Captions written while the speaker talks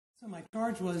So my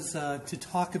charge was to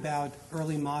talk about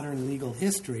early modern legal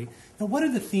history. Now, what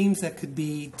are the themes that could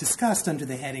be discussed under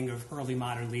the heading of early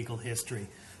modern legal history?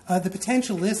 The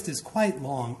potential list is quite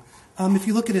long. If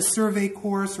you look at a survey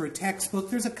course or a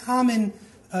textbook, there's a common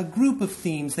group of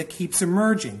themes that keeps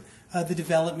emerging. The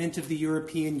development of the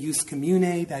European jus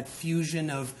commune, that fusion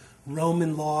of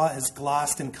Roman law as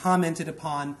glossed and commented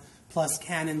upon, plus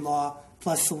canon law,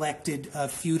 plus selected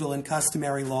feudal and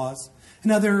customary laws.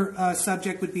 Another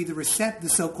subject would be the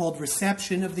so-called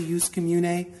reception of the jus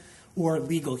commune, or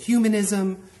legal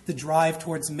humanism, the drive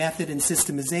towards method and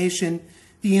systemization,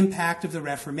 the impact of the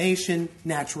Reformation,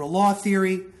 natural law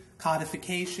theory,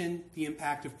 codification, the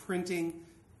impact of printing,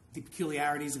 the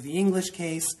peculiarities of the English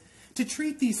case. To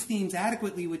treat these themes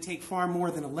adequately would take far more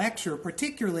than a lecture,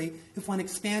 particularly if one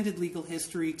expanded legal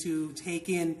history to take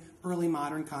in early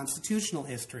modern constitutional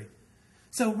history.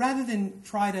 So rather than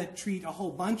try to treat a whole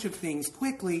bunch of things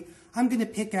quickly, I'm going to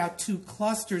pick out two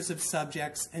clusters of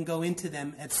subjects and go into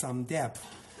them at some depth.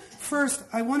 First,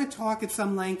 I want to talk at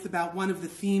some length about one of the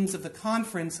themes of the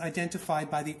conference identified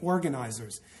by the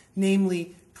organizers,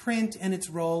 namely print and its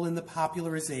role in the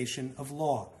popularization of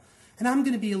law. And I'm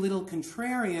going to be a little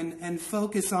contrarian and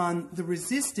focus on the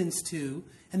resistance to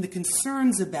and the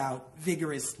concerns about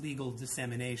vigorous legal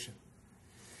dissemination.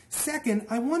 Second,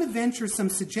 I want to venture some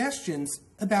suggestions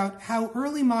about how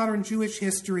early modern Jewish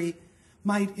history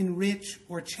might enrich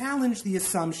or challenge the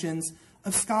assumptions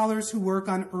of scholars who work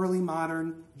on early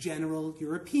modern general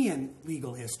European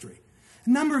legal history. A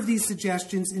number of these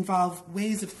suggestions involve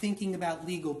ways of thinking about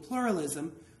legal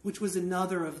pluralism, which was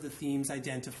another of the themes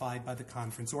identified by the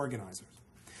conference organizers.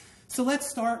 So let's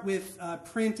start with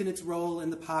print and its role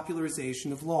in the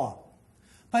popularization of law.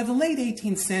 By the late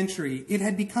 18th century, it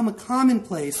had become a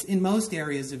commonplace in most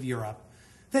areas of Europe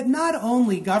that not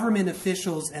only government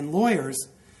officials and lawyers,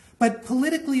 but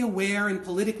politically aware and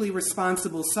politically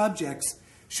responsible subjects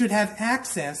should have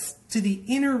access to the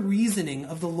inner reasoning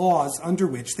of the laws under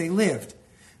which they lived.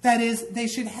 That is, they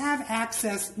should have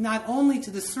access not only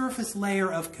to the surface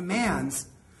layer of commands,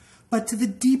 but to the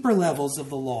deeper levels of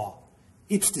the law,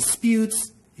 its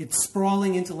disputes, its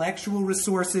sprawling intellectual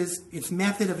resources, its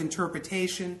method of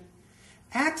interpretation.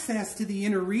 Access to the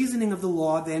inner reasoning of the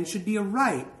law, then, should be a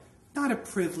right, not a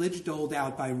privilege doled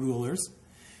out by rulers.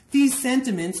 These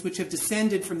sentiments, which have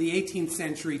descended from the 18th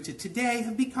century to today,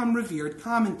 have become revered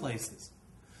commonplaces.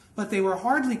 But they were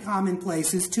hardly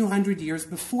commonplaces 200 years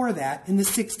before that in the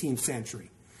 16th century.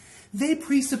 They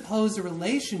presuppose a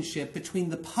relationship between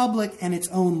the public and its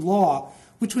own law,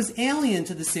 which was alien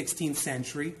to the 16th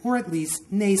century, or at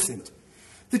least nascent.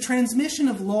 The transmission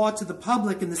of law to the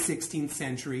public in the 16th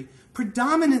century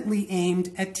predominantly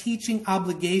aimed at teaching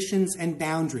obligations and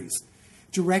boundaries,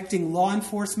 directing law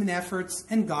enforcement efforts,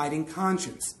 and guiding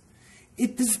conscience.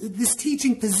 This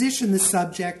teaching positioned the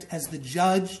subject as the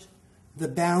judged, the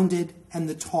bounded, and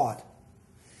the taught.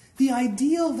 The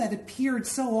ideal that appeared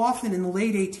so often in the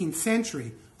late 18th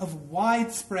century of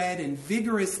widespread and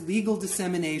vigorous legal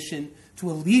dissemination to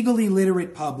a legally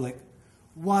literate public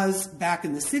was, back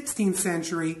in the 16th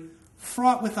century,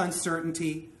 fraught with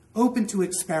uncertainty, open to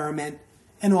experiment,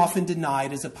 and often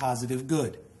denied as a positive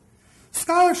good.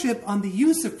 Scholarship on the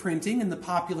use of printing and the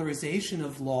popularization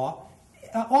of law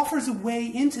offers a way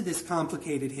into this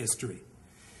complicated history.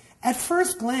 At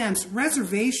first glance,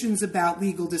 reservations about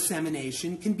legal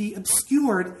dissemination can be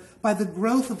obscured by the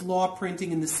growth of law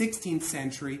printing in the 16th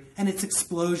century and its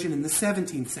explosion in the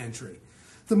 17th century.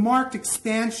 The marked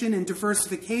expansion and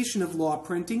diversification of law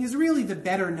printing is really the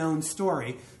better-known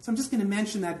story, so I'm just going to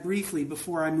mention that briefly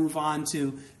before I move on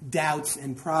to doubts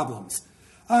and problems.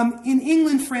 In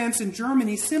England, France, and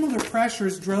Germany, similar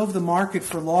pressures drove the market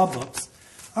for law books.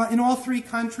 In all three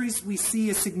countries, we see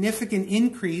a significant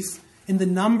increase in the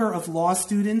number of law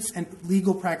students and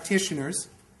legal practitioners.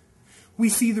 We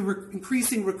see the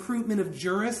increasing recruitment of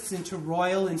jurists into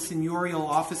royal and seigneurial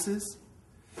offices.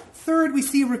 Third, we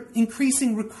see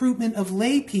increasing recruitment of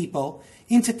lay people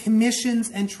into commissions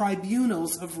and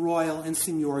tribunals of royal and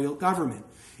seigneurial government,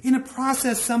 in a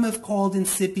process some have called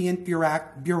incipient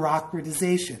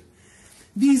bureaucratization.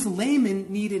 These laymen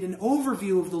needed an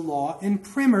overview of the law and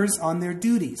primers on their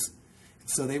duties,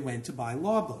 so they went to buy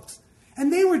law books.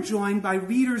 And they were joined by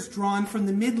readers drawn from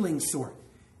the middling sort,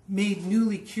 made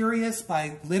newly curious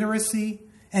by literacy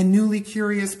and newly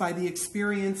curious by the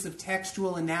experience of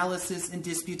textual analysis and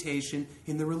disputation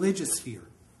in the religious sphere.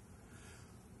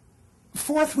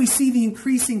 Fourth, we see the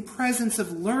increasing presence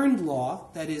of learned law,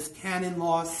 that is, canon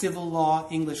law, civil law,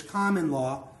 English common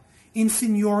law, in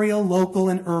seigneurial, local,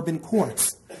 and urban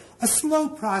courts, a slow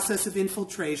process of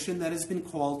infiltration that has been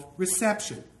called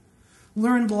reception.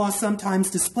 Learned law sometimes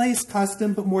displaced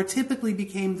custom, but more typically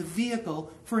became the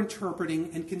vehicle for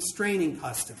interpreting and constraining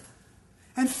custom.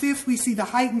 And fifth, we see the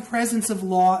heightened presence of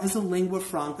law as a lingua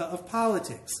franca of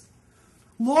politics.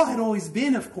 Law had always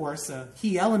been, of course, a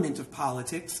key element of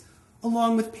politics,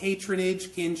 along with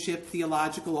patronage, kinship,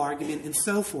 theological argument, and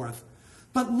so forth.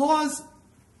 But law's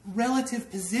relative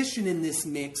position in this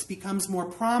mix becomes more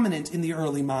prominent in the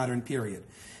early modern period,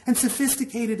 and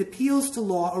sophisticated appeals to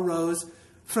law arose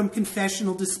from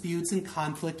confessional disputes and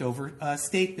conflict over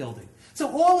state building. So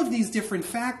all of these different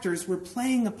factors were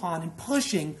playing upon and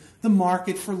pushing the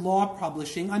market for law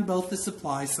publishing on both the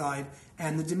supply side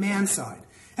and the demand side.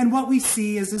 And what we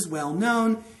see, as is well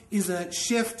known, is a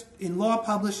shift in law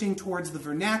publishing towards the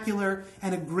vernacular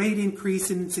and a great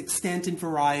increase in its extent and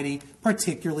variety,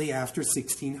 particularly after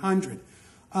 1600.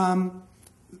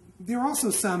 There are also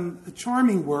some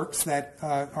charming works that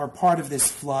are part of this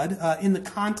flood. In the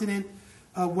continent,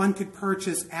 one could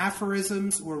purchase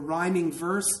aphorisms or rhyming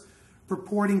verse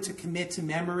purporting to commit to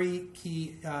memory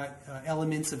key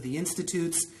elements of the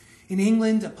institutes. In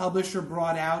England, a publisher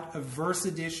brought out a verse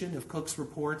edition of Cook's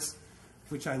Reports,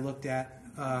 which I looked at.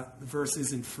 The verse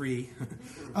isn't free.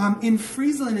 In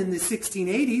Friesland in the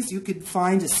 1680s, you could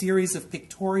find a series of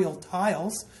pictorial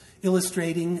tiles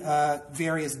illustrating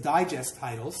various digest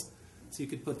titles. So you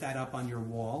could put that up on your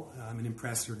wall and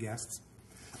impress your guests.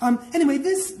 Anyway,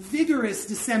 this vigorous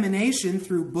dissemination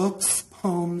through books,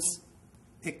 poems,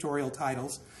 pictorial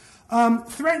titles,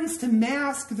 threatens to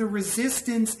mask the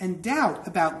resistance and doubt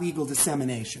about legal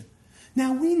dissemination.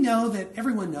 Now, we know that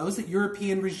everyone knows that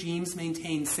European regimes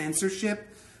maintain censorship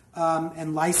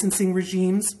and licensing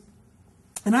regimes.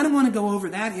 And I don't want to go over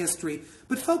that history,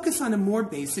 but focus on a more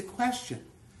basic question.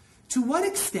 To what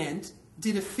extent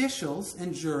did officials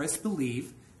and jurists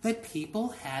believe that people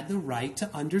had the right to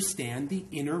understand the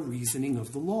inner reasoning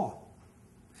of the law?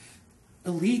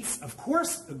 Elites, of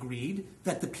course, agreed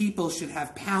that the people should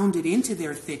have pounded into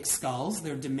their thick skulls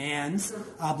their demands,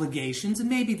 obligations, and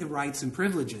maybe the rights and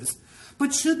privileges.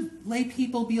 But should lay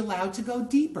people be allowed to go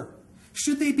deeper?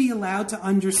 Should they be allowed to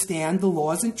understand the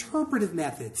law's interpretive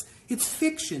methods, its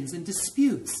fictions and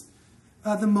disputes,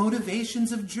 the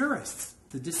motivations of jurists,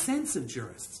 the dissents of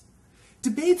jurists?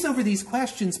 Debates over these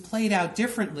questions played out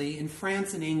differently in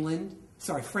France and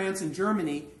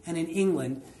Germany and in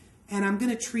England. And I'm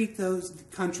going to treat those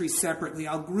countries separately.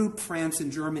 I'll group France and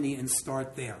Germany and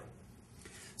start there.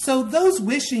 So those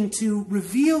wishing to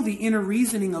reveal the inner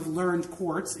reasoning of learned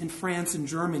courts in France and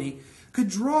Germany could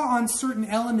draw on certain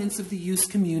elements of the jus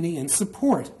communi and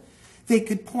support. They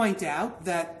could point out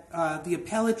that the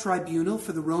appellate tribunal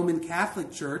for the Roman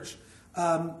Catholic Church,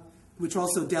 which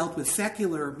also dealt with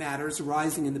secular matters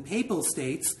arising in the papal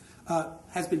states,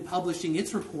 has been publishing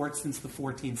its reports since the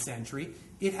 14th century.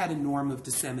 It had a norm of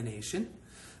dissemination.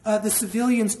 The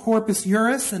Civilians Corpus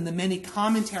Juris and the many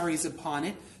commentaries upon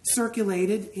it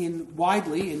circulated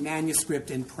widely in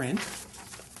manuscript and print.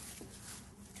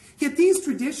 Yet these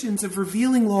traditions of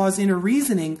revealing law's inner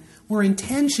reasoning were in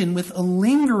tension with a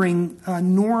lingering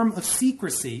norm of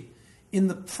secrecy in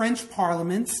the French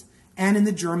parliaments and in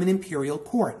the German imperial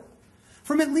court.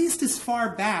 From at least as far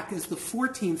back as the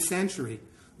 14th century,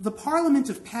 the Parliament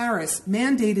of Paris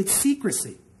mandated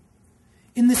secrecy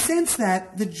in the sense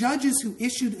that the judges who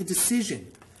issued a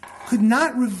decision could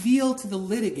not reveal to the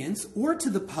litigants or to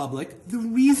the public the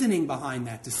reasoning behind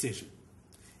that decision.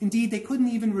 Indeed, they couldn't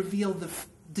even reveal the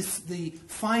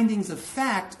findings of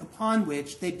fact upon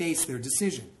which they based their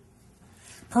decision.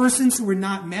 Persons who were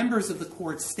not members of the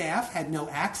court staff had no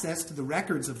access to the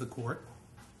records of the court.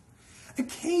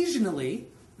 Occasionally,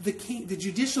 the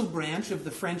judicial branch of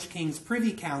the French King's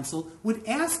Privy Council would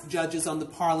ask judges on the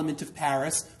Parliament of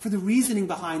Paris for the reasoning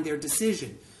behind their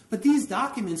decision. But these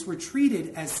documents were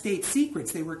treated as state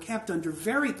secrets. They were kept under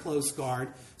very close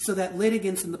guard so that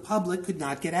litigants and the public could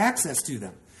not get access to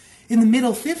them. In the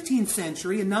middle 15th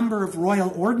century, a number of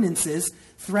royal ordinances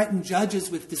threatened judges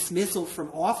with dismissal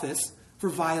from office for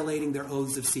violating their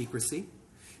oaths of secrecy.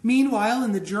 Meanwhile,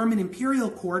 in the German imperial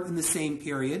court in the same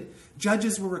period,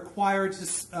 judges were required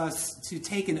to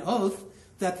take an oath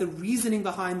that the reasoning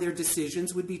behind their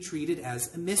decisions would be treated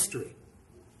as a mystery.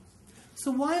 So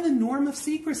why the norm of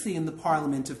secrecy in the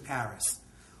Parliament of Paris?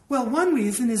 Well, one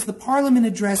reason is the Parliament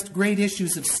addressed great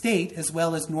issues of state as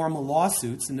well as normal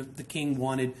lawsuits, and the king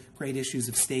wanted great issues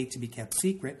of state to be kept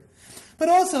secret. But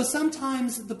also,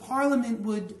 sometimes the Parliament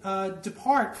would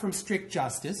depart from strict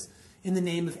justice in the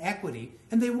name of equity,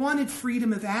 and they wanted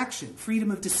freedom of action, freedom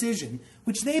of decision,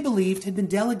 which they believed had been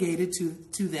delegated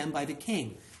to them by the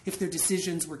king. If their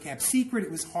decisions were kept secret, it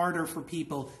was harder for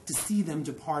people to see them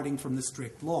departing from the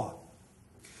strict law.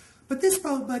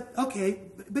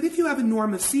 But if you have a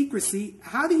norm of secrecy,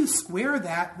 how do you square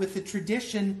that with the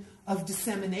tradition of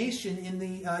dissemination in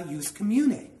the jus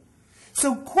commune?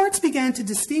 So courts began to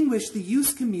distinguish the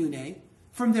jus commune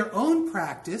from their own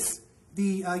practice,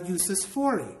 the usus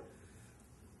fori.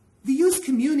 The jus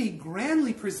commune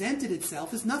grandly presented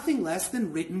itself as nothing less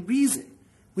than written reason,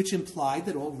 which implied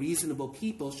that all reasonable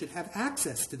people should have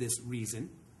access to this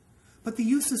reason. But the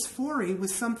usus fori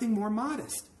was something more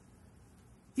modest.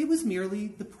 It was merely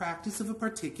the practice of a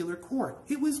particular court.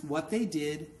 It was what they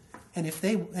did,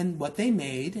 and what they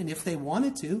made, and if they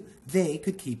wanted to, they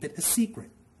could keep it a secret,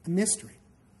 a mystery.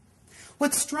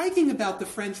 What's striking about the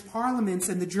French parliaments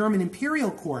and the German imperial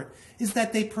court is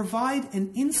that they provide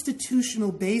an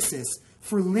institutional basis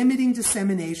for limiting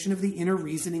dissemination of the inner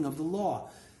reasoning of the law.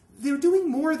 They're doing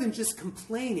more than just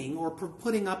complaining or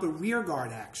putting up a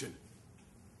rearguard action.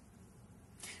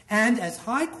 And as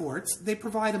high courts, they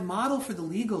provide a model for the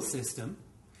legal system,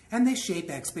 and they shape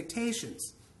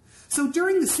expectations. So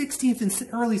during the 16th and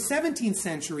early 17th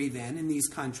century then, in these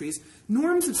countries,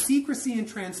 norms of secrecy and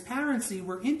transparency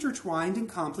were intertwined in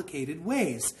complicated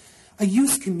ways. A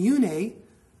jus commune,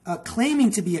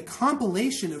 claiming to be a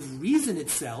compilation of reason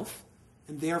itself,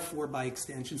 and therefore by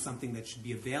extension something that should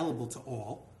be available to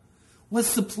all, was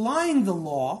supplying the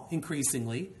law,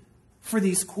 increasingly, for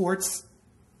these courts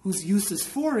whose usus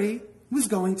fori was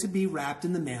going to be wrapped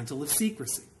in the mantle of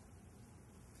secrecy.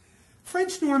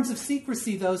 French norms of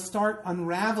secrecy, though, start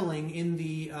unraveling in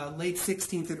the late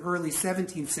 16th and early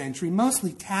 17th century,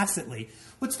 mostly tacitly.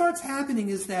 What starts happening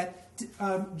is that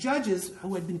judges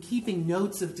who had been keeping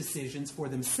notes of decisions for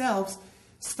themselves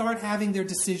start having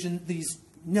these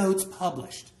notes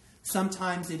published.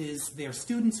 Sometimes it is their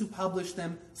students who publish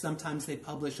them. Sometimes they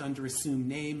publish under assumed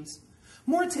names.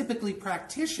 More typically,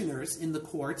 practitioners in the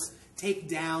courts take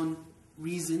down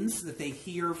reasons that they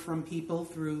hear from people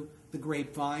through the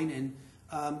grapevine,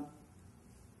 and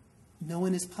no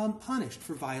one is punished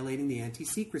for violating the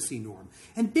anti-secrecy norm.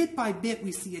 And bit by bit,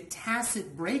 we see a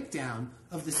tacit breakdown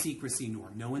of the secrecy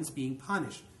norm. No one's being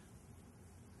punished.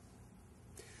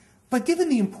 But given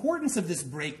the importance of this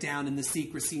breakdown in the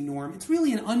secrecy norm, it's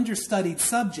really an understudied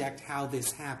subject how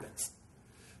this happens.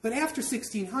 But after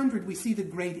 1600, we see the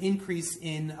great increase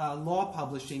in law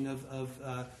publishing of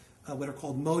what are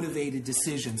called motivated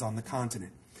decisions on the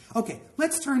continent. Okay,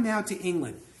 let's turn now to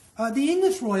England. The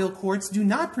English royal courts do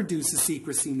not produce a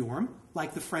secrecy norm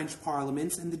like the French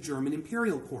parliaments and the German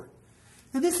imperial court.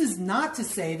 Now, this is not to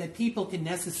say that people can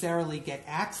necessarily get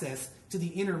access to the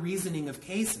inner reasoning of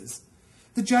cases.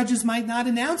 The judges might not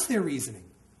announce their reasoning,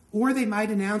 or they might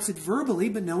announce it verbally,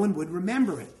 but no one would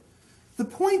remember it. The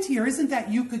point here isn't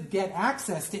that you could get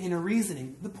access to inner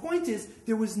reasoning. The point is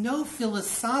there was no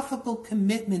philosophical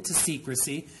commitment to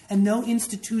secrecy and no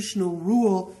institutional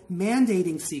rule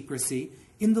mandating secrecy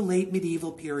in the late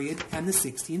medieval period and the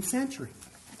 16th century.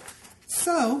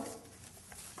 So,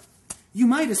 you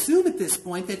might assume at this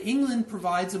point that England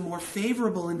provides a more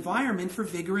favorable environment for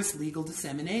vigorous legal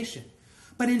dissemination.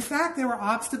 But in fact, there are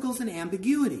obstacles and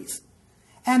ambiguities.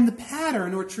 And the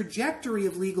pattern or trajectory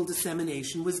of legal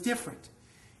dissemination was different.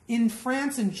 In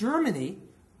France and Germany,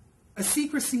 a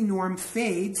secrecy norm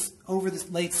fades over the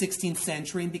late 16th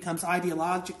century and becomes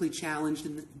ideologically challenged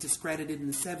and discredited in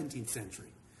the 17th century.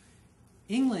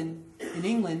 In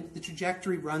England, the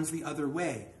trajectory runs the other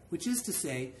way, which is to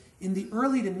say, in the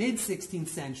early to mid-16th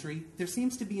century, there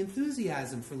seems to be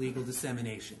enthusiasm for legal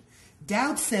dissemination.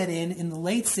 Doubt set in the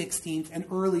late 16th and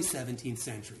early 17th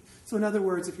century. So in other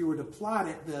words, if you were to plot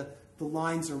it, the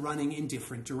lines are running in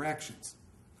different directions.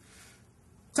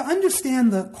 To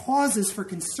understand the causes for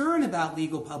concern about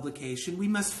legal publication, we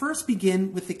must first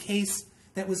begin with the case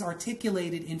that was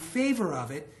articulated in favor of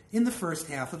it in the first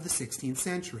half of the 16th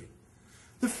century.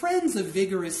 The friends of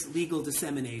vigorous legal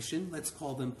dissemination, let's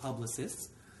call them publicists,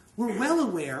 were well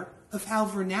aware of how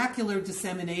vernacular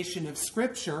dissemination of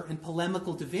scripture and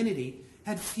polemical divinity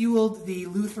had fueled the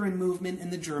Lutheran movement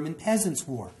and the German Peasants'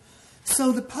 War.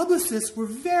 So the publicists were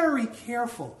very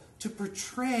careful to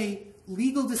portray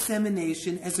legal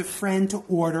dissemination as a friend to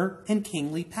order and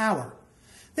kingly power.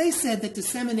 They said that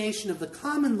dissemination of the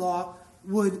common law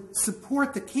would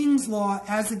support the king's law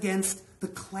as against the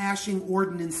clashing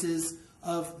ordinances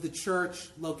of the church,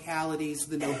 localities,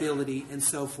 the nobility, and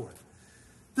so forth.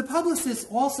 The publicists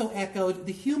also echoed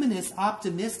the humanist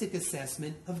optimistic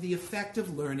assessment of the effect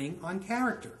of learning on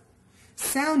character.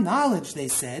 Sound knowledge, they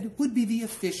said, would be the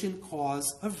efficient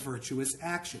cause of virtuous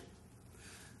action.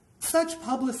 Such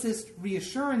publicist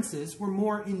reassurances were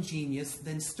more ingenious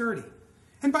than sturdy.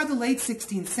 And by the late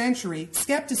 16th century,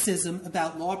 skepticism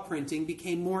about law printing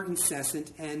became more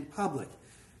incessant and public.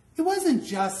 It wasn't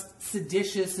just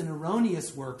seditious and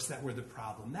erroneous works that were the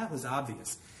problem. That was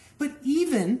obvious. But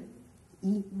even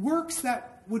works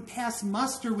that would pass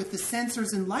muster with the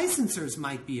censors and licensors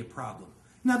might be a problem.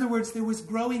 In other words, there was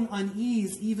growing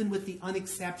unease even with the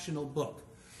unexceptional book.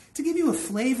 To give you a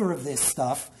flavor of this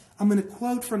stuff, I'm going to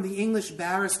quote from the English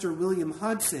barrister William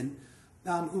Hudson,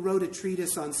 who wrote a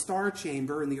treatise on Star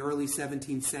Chamber in the early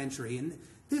 17th century. And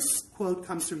this quote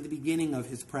comes from the beginning of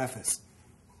his preface.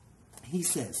 He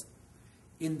says,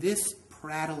 "In this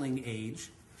prattling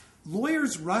age,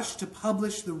 lawyers rush to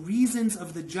publish the reasons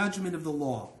of the judgment of the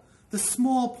law, the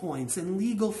small points and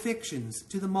legal fictions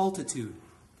to the multitude,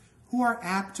 who are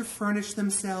apt to furnish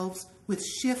themselves with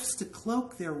shifts to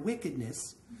cloak their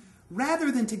wickedness,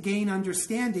 rather than to gain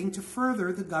understanding to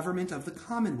further the government of the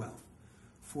commonwealth.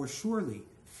 For surely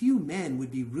few men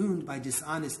would be ruined by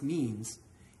dishonest means,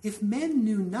 if men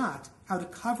knew not how to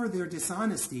cover their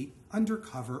dishonesty under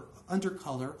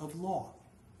color of law."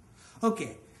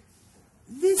 Okay,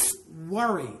 this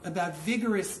worry about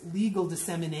vigorous legal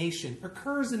dissemination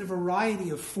occurs in a variety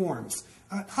of forms.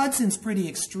 Hudson's pretty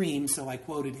extreme, so I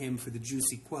quoted him for the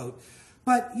juicy quote.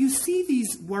 But you see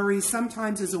these worries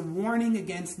sometimes as a warning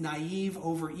against naive,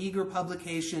 overeager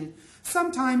publication,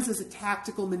 sometimes as a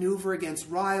tactical maneuver against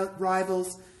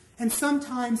rivals, and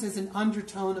sometimes as an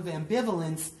undertone of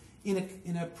ambivalence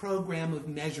in a program of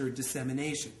measured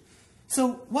dissemination.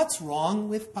 So what's wrong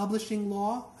with publishing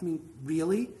law? I mean,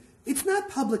 really? It's not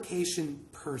publication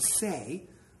per se,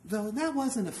 though that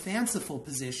wasn't a fanciful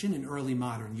position in early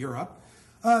modern Europe.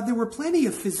 There were plenty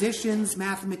of physicians,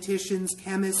 mathematicians,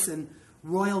 chemists, and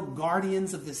royal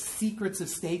guardians of the secrets of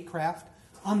statecraft,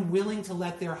 unwilling to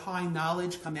let their high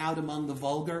knowledge come out among the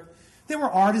vulgar. There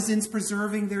were artisans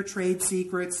preserving their trade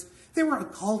secrets. There were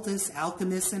occultists,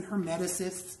 alchemists, and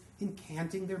hermeticists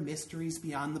incanting their mysteries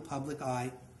beyond the public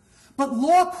eye. But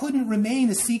law couldn't remain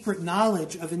a secret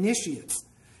knowledge of initiates.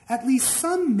 At least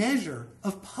some measure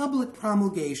of public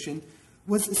promulgation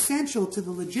was essential to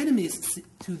the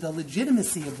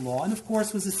legitimacy of law, and of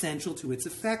course was essential to its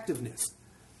effectiveness.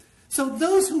 So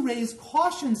those who raised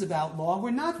cautions about law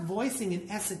were not voicing an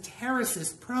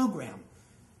esotericist program,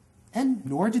 and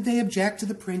nor did they object to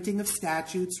the printing of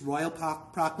statutes, royal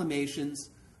proclamations,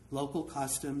 local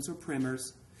customs, or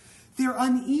primers. Their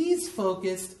unease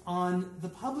focused on the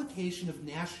publication of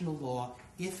national law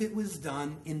if it was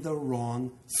done in the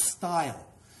wrong style.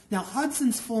 Now,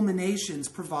 Hudson's fulminations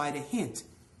provide a hint.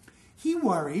 He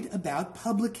worried about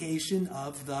publication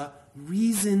of the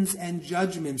reasons and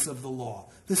judgments of the law,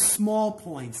 the small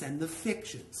points and the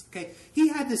fictions. Okay? He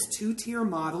had this two-tier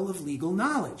model of legal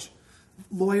knowledge.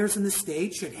 Lawyers in the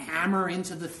state should hammer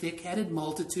into the thick-headed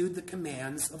multitude the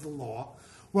commands of the law,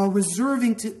 while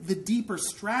reserving to the deeper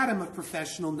stratum of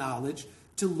professional knowledge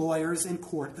to lawyers and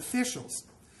court officials.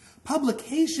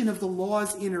 Publication of the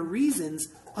law's inner reasons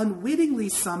unwittingly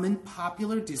summoned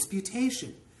popular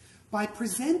disputation by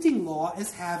presenting law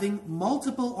as having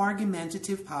multiple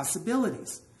argumentative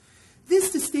possibilities. This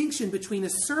distinction between a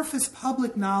surface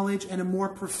public knowledge and a more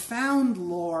profound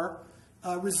lore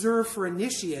reserved for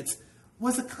initiates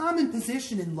was a common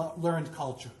position in learned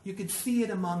culture. You could see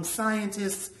it among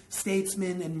scientists,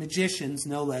 statesmen, and magicians,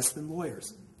 no less than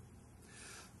lawyers.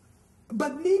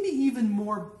 But maybe even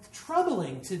more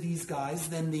troubling to these guys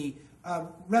than the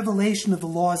revelation of the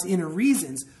law's inner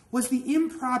reasons was the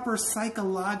improper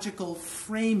psychological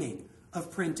framing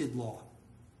of printed law.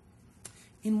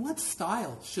 In what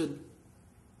style should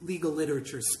legal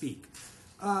literature speak?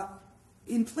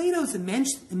 In Plato's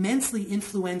immensely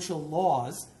influential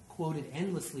Laws, quoted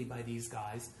endlessly by these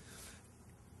guys,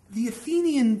 the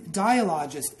Athenian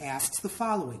dialogist asks the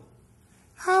following: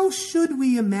 how should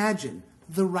we imagine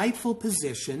the rightful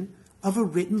position of a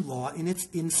written law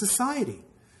in society?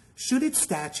 Should its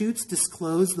statutes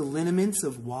disclose the lineaments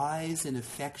of wise and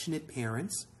affectionate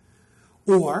parents?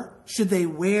 Or should they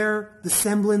wear the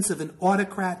semblance of an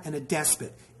autocrat and a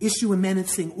despot, issue a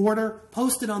menacing order,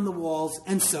 post it on the walls,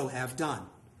 and so have done?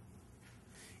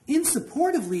 In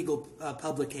support of legal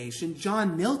publication,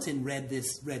 John Milton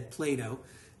read Plato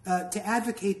to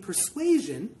advocate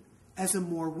persuasion as a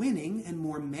more winning and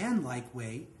more manlike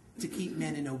way to keep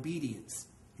men in obedience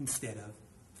instead of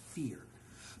fear.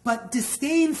 But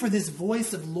disdain for this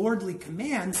voice of lordly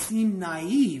command seemed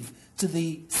naive to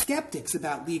the skeptics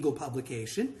about legal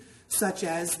publication, such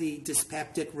as the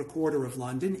dyspeptic recorder of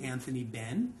London, Anthony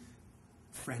Ben,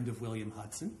 friend of William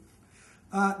Hudson.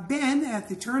 Ben, at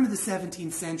the turn of the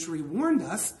 17th century, warned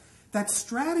us that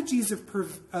strategies of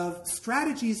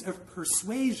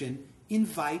persuasion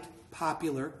invite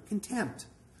popular contempt.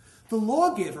 The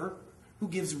lawgiver who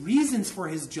gives reasons for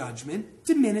his judgment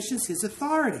diminishes his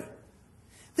authority.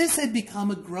 This had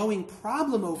become a growing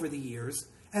problem over the years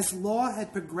as law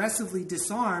had progressively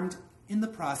disarmed in the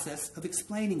process of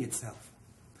explaining itself.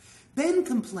 Ben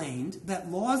complained that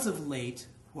laws of late,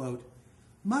 quote,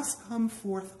 must come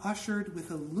forth ushered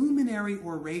with a luminary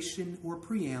oration or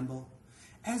preamble,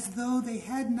 as though they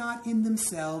had not in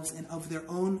themselves and of their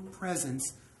own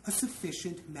presence a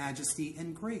sufficient majesty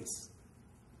and grace.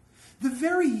 The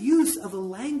very use of a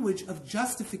language of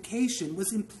justification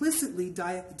was implicitly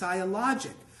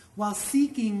dialogic. While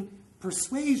seeking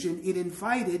persuasion, it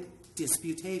invited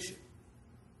disputation.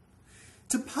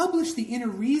 To publish the inner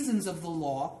reasons of the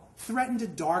law threatened a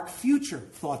dark future,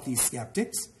 thought these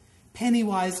skeptics.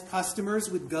 Penny-wise customers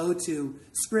would go to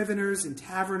scriveners and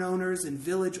tavern owners and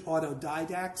village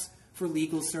autodidacts for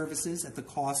legal services at the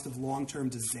cost of long-term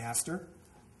disaster.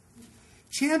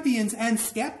 Champions and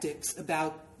skeptics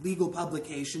about legal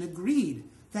publication agreed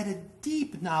that a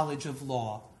deep knowledge of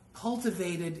law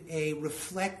cultivated a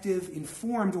reflective,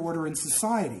 informed order in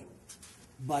society.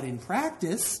 But in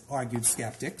practice, argued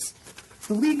skeptics,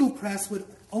 the legal press would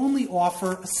only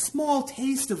offer a small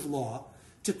taste of law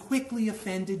to quickly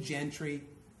offended gentry,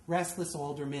 restless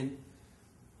aldermen,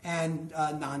 and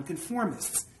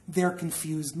nonconformists. Their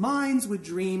confused minds would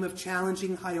dream of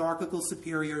challenging hierarchical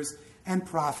superiors and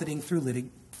profiting through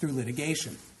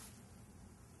litigation.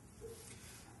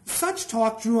 Such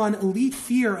talk drew on elite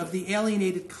fear of the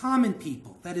alienated common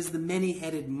people, that is, the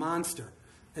many-headed monster,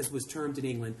 as was termed in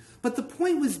England. But the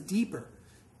point was deeper.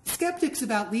 Skeptics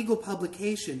about legal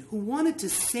publication who wanted to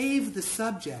save the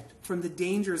subject from the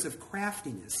dangers of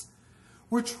craftiness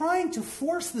were trying to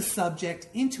force the subject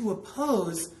into a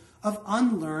pose of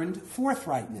unlearned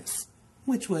forthrightness,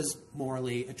 which was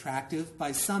morally attractive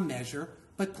by some measure,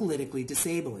 but politically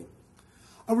disabling.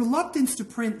 A reluctance to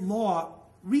print law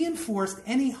reinforced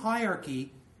any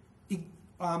hierarchy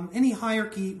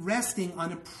resting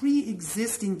on a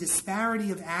pre-existing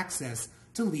disparity of access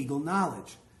to legal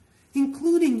knowledge,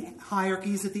 including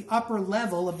hierarchies at the upper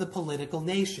level of the political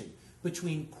nation,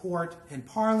 between court and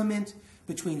parliament,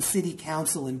 between city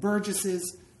council and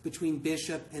burgesses, between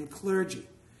bishop and clergy.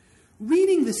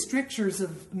 Reading the strictures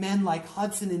of men like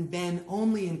Hudson and Ben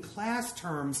only in class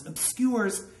terms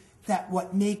obscures that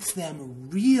what makes them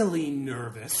really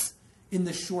nervous in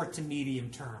the short to medium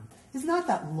term is not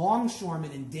that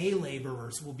longshoremen and day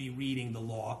laborers will be reading the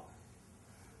law,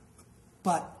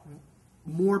 but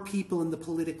more people in the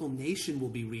political nation will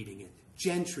be reading it.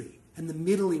 Gentry and the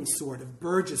middling sort of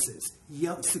burgesses,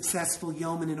 successful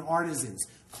yeomen and artisans,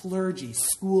 clergy,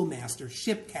 schoolmasters,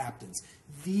 ship captains.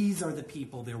 These are the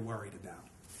people they're worried about.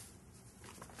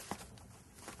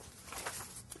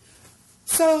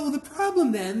 So the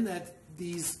problem then that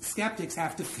these skeptics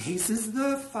have to face is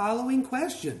the following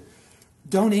question.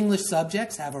 Don't English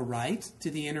subjects have a right to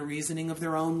the inner reasoning of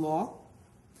their own law?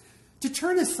 To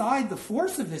turn aside the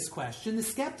force of this question, the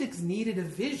skeptics needed a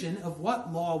vision of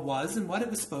what law was and what it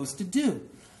was supposed to do.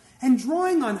 And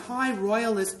drawing on high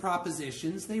royalist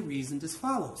propositions, they reasoned as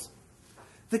follows.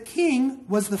 The king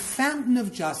was the fountain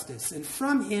of justice, and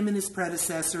from him and his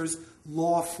predecessors,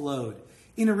 law flowed.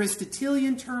 In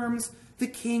Aristotelian terms, the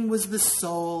king was the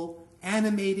soul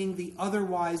animating the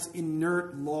otherwise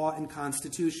inert law and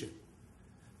constitution.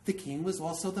 The king was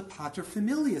also the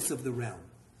paterfamilias of the realm.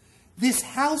 This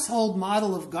household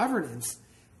model of governance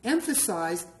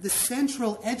emphasized the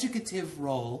central educative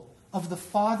role of the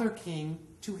father king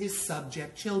to his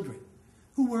subject children,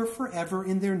 who were forever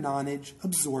in their nonage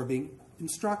absorbing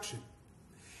instruction.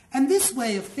 And this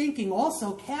way of thinking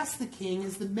also cast the king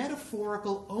as the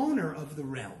metaphorical owner of the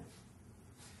realm.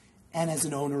 And as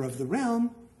an owner of the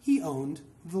realm, he owned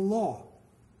the law.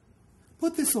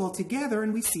 Put this all together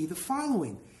and we see the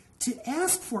following. To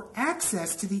ask for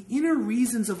access to the inner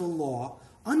reasons of a law,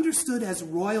 understood as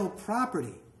royal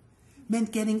property,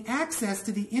 meant getting access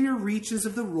to the inner reaches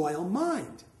of the royal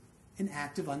mind, an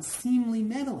act of unseemly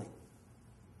meddling.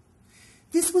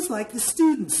 This was like the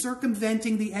student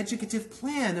circumventing the educative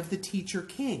plan of the teacher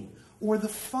king, or the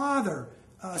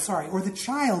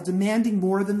child demanding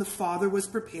more than the father was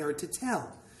prepared to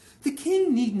tell. The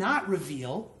king need not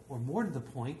reveal, or more to the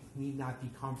point, need not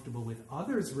be comfortable with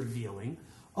others revealing,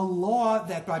 a law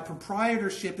that by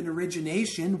proprietorship and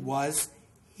origination was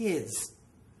his.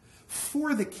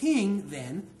 For the king,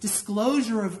 then,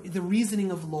 disclosure of the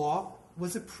reasoning of law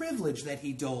was a privilege that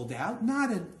he doled out,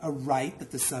 not a right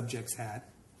that the subjects had.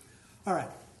 All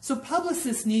right, so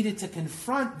publicists needed to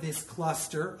confront this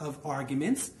cluster of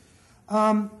arguments,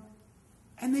 and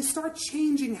they start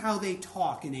changing how they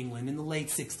talk in England in the late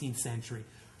 16th century.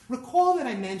 Recall that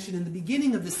I mentioned in the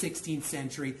beginning of the 16th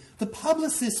century, the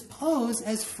publicists pose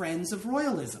as friends of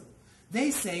royalism. They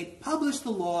say, publish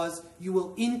the laws, you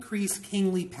will increase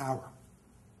kingly power.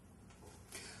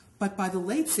 But by the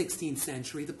late 16th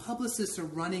century, the publicists are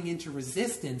running into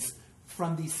resistance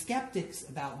from the skeptics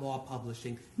about law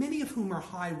publishing, many of whom are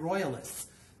high royalists.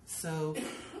 So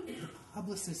the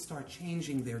publicists start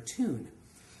changing their tune.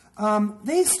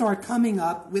 They start coming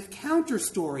up with counter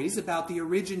stories about the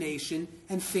origination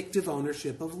and fictive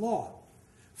ownership of law.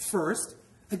 First,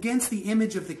 against the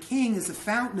image of the king as a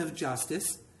fountain of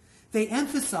justice, they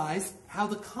emphasize how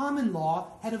the common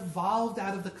law had evolved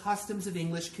out of the customs of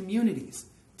English communities,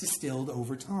 distilled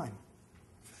over time.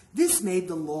 This made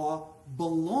the law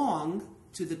belong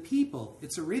to the people,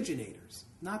 its originators,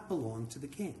 not belong to the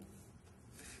king.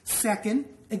 Second,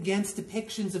 against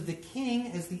depictions of the king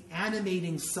as the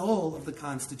animating soul of the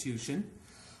Constitution,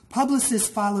 publicists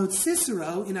followed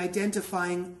Cicero in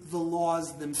identifying the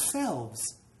laws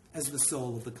themselves as the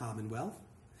soul of the Commonwealth.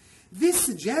 This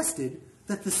suggested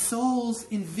that the soul's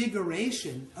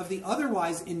invigoration of the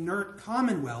otherwise inert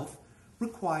Commonwealth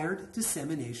required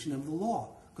dissemination of the law,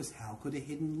 because how could a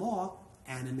hidden law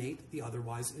animate the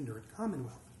otherwise inert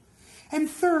Commonwealth? And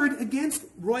third, against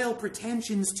royal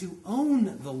pretensions to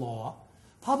own the law,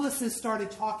 publicists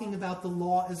started talking about the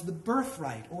law as the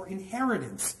birthright or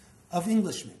inheritance of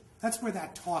Englishmen. That's where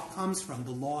that talk comes from,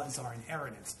 the law is our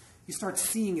inheritance. You start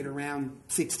seeing it around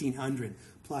 1600,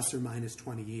 plus or minus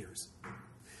 20 years.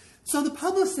 So the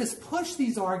publicists pushed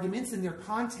these arguments in their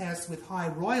contests with high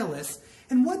royalists,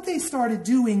 and what they started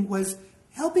doing was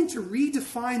helping to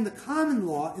redefine the common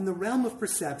law in the realm of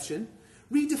perception,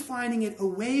 redefining it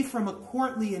away from a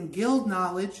courtly and guild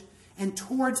knowledge and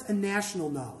towards a national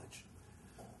knowledge.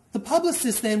 The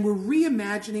publicists then were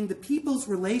reimagining the people's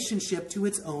relationship to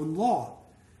its own law,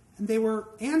 and they were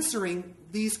answering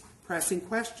these pressing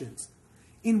questions.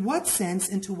 In what sense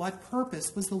and to what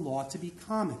purpose was the law to be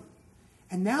common?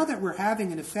 And now that we're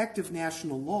having an effective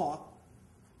national law,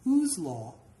 whose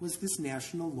law was this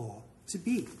national law to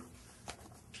be?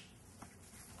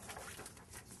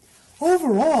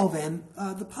 Overall, then,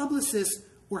 the publicists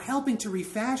were helping to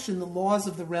refashion the laws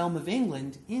of the realm of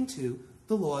England into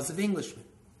the laws of Englishmen.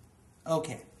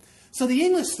 Okay, so the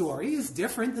English story is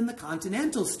different than the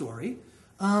continental story.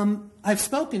 I've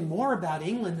spoken more about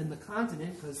England than the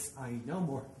continent because I know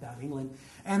more about England,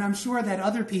 and I'm sure that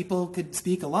other people could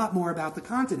speak a lot more about the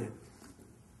continent.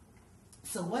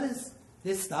 So what does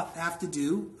this stuff have to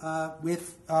do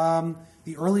with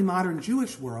the early modern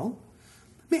Jewish world?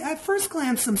 At first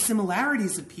glance, some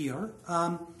similarities appear.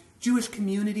 Jewish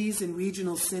communities and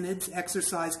regional synods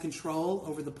exercise control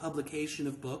over the publication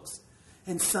of books,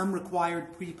 and some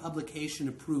required pre-publication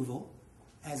approval,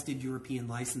 as did European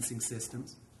licensing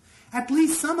systems. At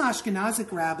least some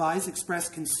Ashkenazic rabbis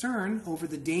expressed concern over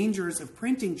the dangers of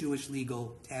printing Jewish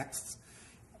legal texts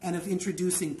and of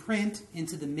introducing print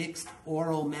into the mixed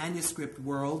oral manuscript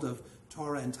world of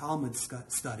Torah and Talmud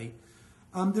study.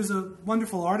 There's a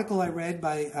wonderful article I read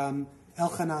by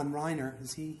Elchanan Reiner.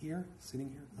 Is he here? Sitting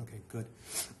here? Okay, good.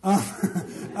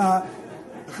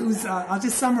 I'll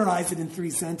just summarize it in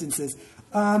 3 sentences.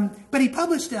 But he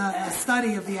published a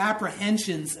study of the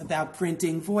apprehensions about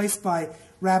printing, voiced by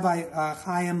Rabbi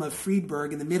Chaim of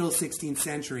Friedberg in the middle 16th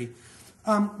century.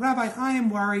 Rabbi Chaim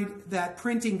worried that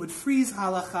printing would freeze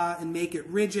halacha and make it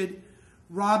rigid,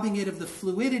 robbing it of the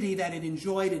fluidity that it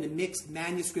enjoyed in a mixed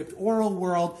manuscript oral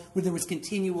world where there was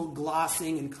continual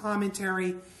glossing and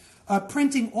commentary.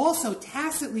 Printing also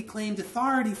tacitly claimed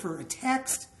authority for a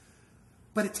text,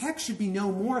 but a text should be no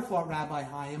more, thought Rabbi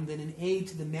Chaim, than an aid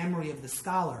to the memory of the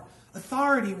scholar.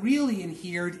 Authority really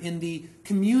inhered in the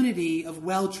community of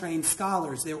well-trained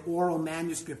scholars, their oral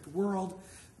manuscript world.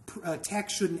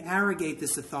 Text shouldn't arrogate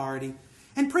this authority.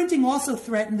 And printing also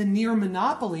threatened the near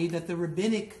monopoly that the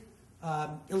rabbinic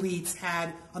elites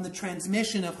had on the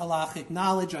transmission of halachic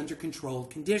knowledge under controlled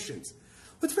conditions.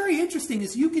 What's very interesting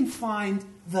is you can find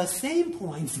the same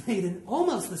points made in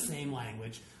almost the same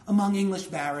language among English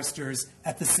barristers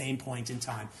at the same point in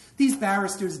time. These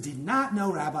barristers did not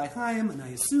know Rabbi Chaim, and I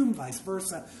assume vice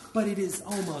versa, but it is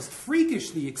almost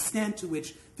freakish the extent to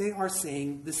which they are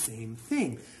saying the same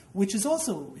thing, which is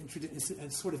also,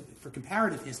 sort of, for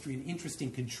comparative history, an interesting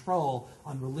control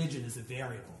on religion as a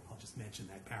variable. I'll just mention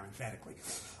that parenthetically.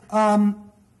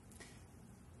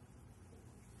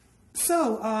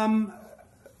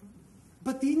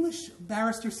 But the English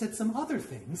barrister said some other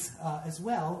things as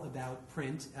well about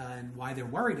print and why they're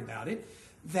worried about it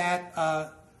that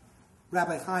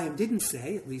Rabbi Chaim didn't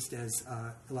say, at least as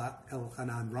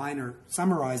Elchanan Reiner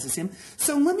summarizes him.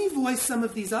 So let me voice some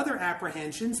of these other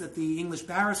apprehensions that the English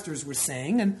barristers were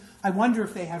saying, and I wonder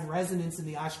if they have resonance in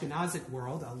the Ashkenazic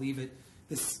world. I'll leave it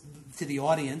to the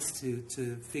audience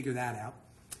to figure that out.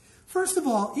 First of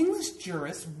all, English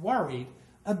jurists worried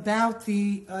about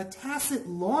the tacit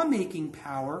lawmaking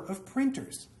power of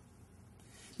printers.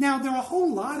 Now, there are a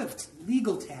whole lot of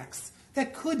legal texts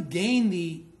that could gain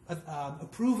the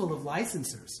approval of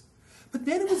licensors, but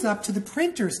then it was up to the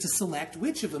printers to select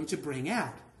which of them to bring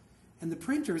out. And the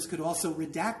printers could also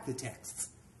redact the texts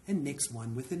and mix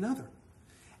one with another.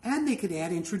 And they could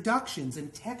add introductions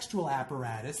and textual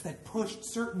apparatus that pushed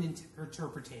certain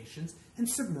interpretations and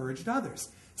submerged others.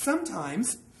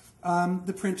 Sometimes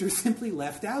the printers simply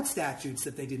left out statutes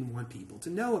that they didn't want people to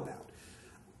know about.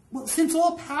 Well, since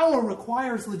all power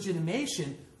requires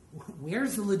legitimation,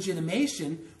 where's the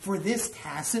legitimation for this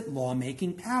tacit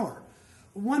lawmaking power?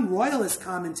 One royalist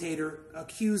commentator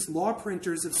accused law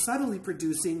printers of subtly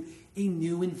producing a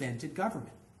new invented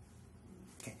government.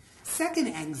 Okay. Second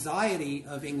anxiety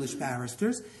of English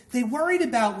barristers, they worried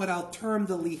about what I'll term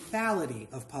the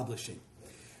lethality of publishing.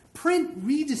 Print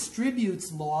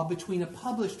redistributes law between a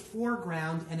published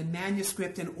foreground and a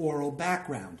manuscript and oral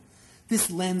background. This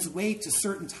lends weight to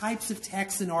certain types of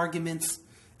texts and arguments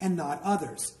and not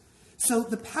others. So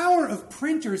the power of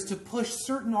printers to push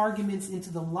certain arguments into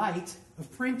the light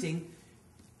of printing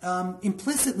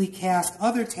implicitly cast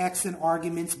other texts and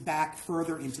arguments back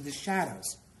further into the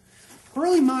shadows.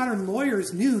 Early modern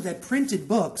lawyers knew that printed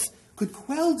books could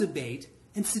quell debate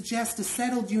and suggest a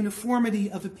settled uniformity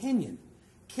of opinion,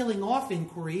 killing off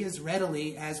inquiry as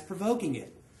readily as provoking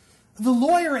it. The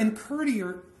lawyer and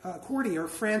courtier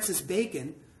Francis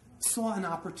Bacon saw an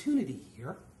opportunity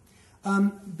here.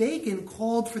 Bacon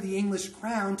called for the English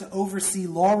crown to oversee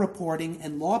law reporting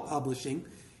and law publishing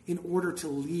in order to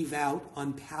leave out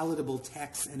unpalatable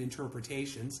texts and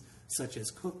interpretations, such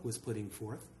as Coke was putting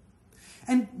forth.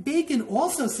 And Bacon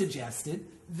also suggested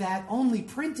that only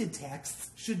printed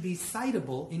texts should be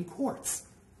citable in courts.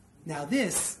 Now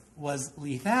this was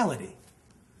lethality.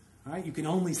 All right, you can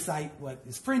only cite what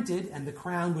is printed, and the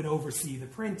crown would oversee the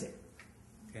printing.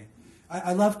 Okay.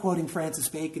 I love quoting Francis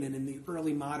Bacon, and in the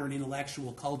early modern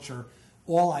intellectual culture,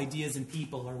 all ideas and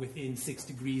people are within 6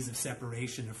 degrees of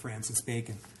separation of Francis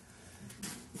Bacon.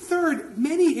 Third,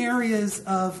 many areas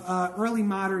of early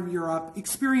modern Europe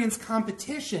experience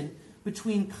competition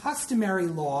between customary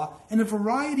law and a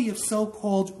variety of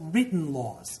so-called written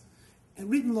laws. And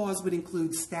written laws would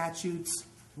include statutes,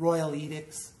 royal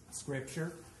edicts,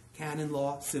 scripture, canon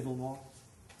law, civil law.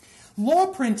 Law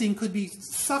printing could be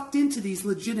sucked into these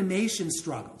legitimation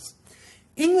struggles.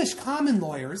 English common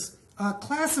lawyers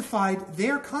classified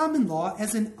their common law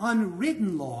as an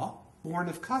unwritten law born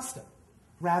of custom,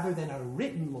 rather than a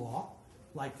written law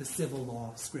like the civil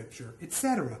law, scripture,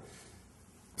 etc.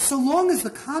 So long as the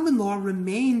common law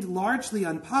remained largely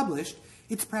unpublished,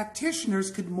 its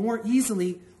practitioners could more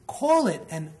easily call it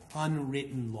an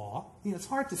unwritten law. You know, it's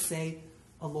hard to say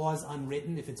a law is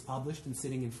unwritten if it's published and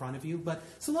sitting in front of you, but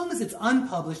so long as it's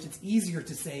unpublished, it's easier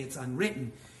to say it's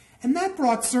unwritten. And that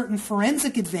brought certain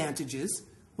forensic advantages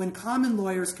when common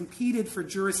lawyers competed for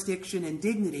jurisdiction and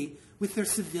dignity with their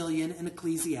civilian and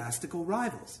ecclesiastical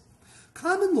rivals.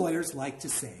 Common lawyers like to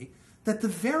say that the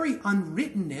very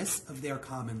unwrittenness of their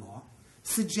common law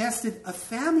suggested a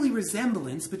family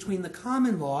resemblance between the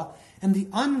common law and the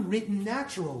unwritten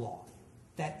natural law,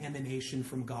 that emanation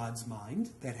from God's mind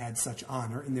that had such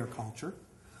honor in their culture.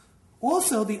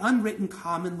 Also, the unwritten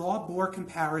common law bore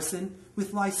comparison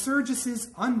with Lycurgus'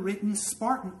 unwritten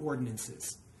Spartan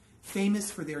ordinances, famous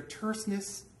for their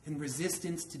terseness and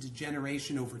resistance to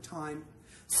degeneration over time,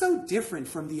 so different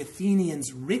from the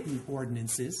Athenians' written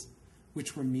ordinances,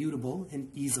 which were mutable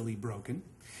and easily broken.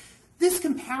 This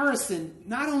comparison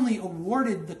not only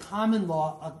awarded the common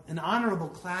law an honorable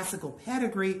classical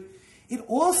pedigree, it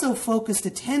also focused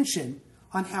attention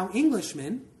on how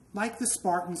Englishmen, like the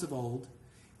Spartans of old,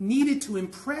 needed to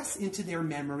impress into their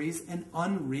memories an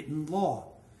unwritten law.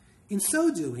 In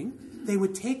so doing, they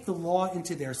would take the law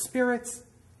into their spirits,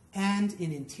 and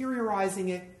in interiorizing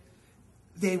it,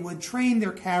 they would train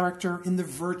their character in the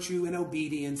virtue and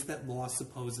obedience that law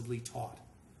supposedly taught.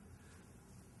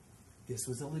 This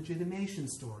was a legitimation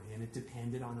story, and it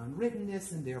depended on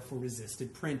unwrittenness and therefore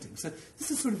resisted printing. So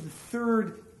this is sort of the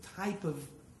third type of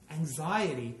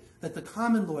anxiety that the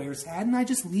common lawyers had, and I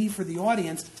just leave for the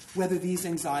audience whether these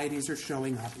anxieties are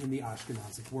showing up in the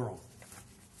Ashkenazic world.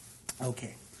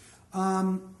 Okay.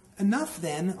 Enough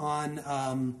then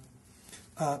on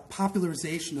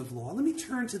popularization of law. Let me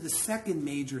turn to the second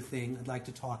major thing I'd like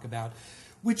to talk about,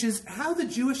 which is how the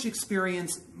Jewish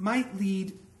experience might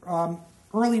lead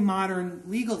early modern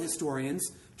legal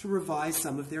historians to revise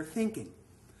some of their thinking.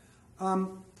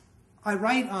 I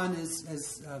write on,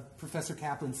 as Professor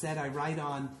Kaplan said, I write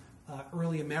on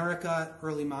early America,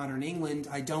 early modern England.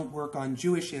 I don't work on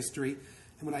Jewish history.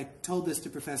 And when I told this to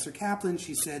Professor Kaplan,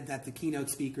 she said that the keynote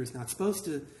speaker is not supposed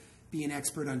to be an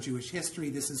expert on Jewish history.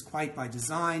 This is quite by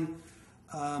design.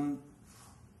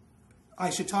 I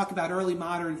should talk about early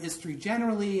modern history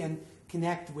generally and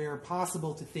connect where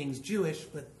possible to things Jewish,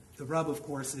 but the rub, of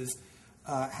course, is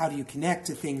how do you connect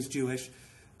to things Jewish?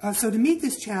 So to meet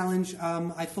this challenge,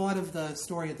 I thought of the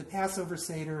story at the Passover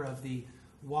Seder of the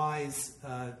wise,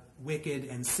 wicked,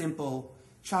 and simple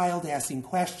child asking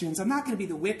questions. I'm not going to be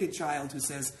the wicked child who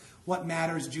says, what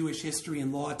matters Jewish history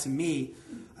and law to me?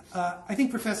 I think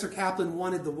Professor Kaplan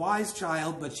wanted the wise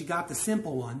child, but she got the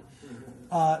simple one.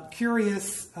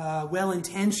 Curious,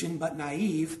 well-intentioned, but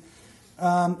naive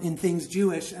in things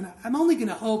Jewish. And I'm only going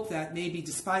to hope that maybe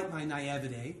despite my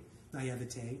naivete,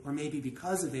 or maybe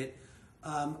because of it,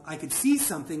 I could see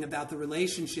something about the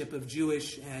relationship of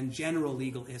Jewish and general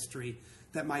legal history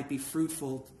that might be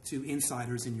fruitful to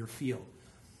insiders in your field.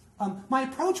 My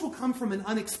approach will come from an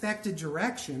unexpected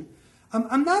direction.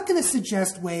 I'm not going to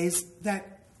suggest ways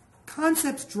that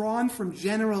concepts drawn from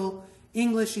general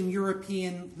English and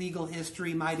European legal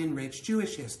history might enrich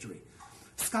Jewish history.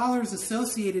 Scholars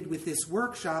associated with this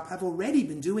workshop have already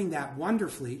been doing that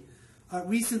wonderfully,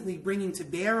 recently bringing to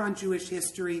bear on Jewish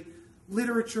history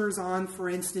literatures on, for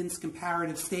instance,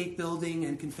 comparative state building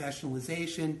and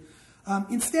confessionalization.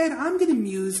 Instead, I'm going to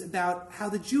muse about how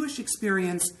the Jewish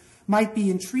experience might be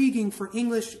intriguing for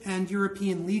English and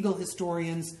European legal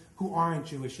historians who aren't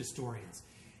Jewish historians.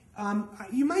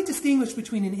 You might distinguish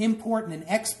between an import and an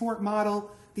export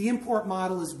model. The import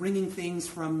model is bringing things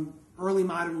from early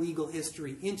modern legal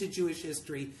history into Jewish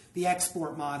history. The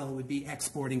export model would be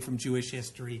exporting from Jewish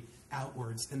history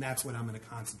outwards, and that's what I'm going to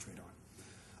concentrate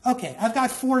on. Okay, I've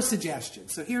got 4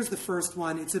 suggestions. So here's the first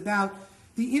one. It's about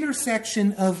the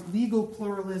intersection of legal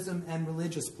pluralism and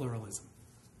religious pluralism.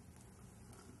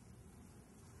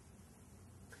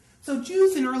 So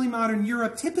Jews in early modern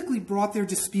Europe typically brought their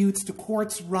disputes to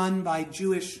courts run by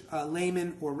Jewish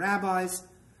laymen or rabbis,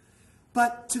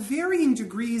 but to varying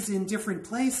degrees in different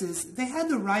places, they had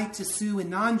the right to sue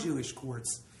in non-Jewish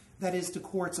courts, that is, to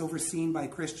courts overseen by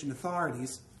Christian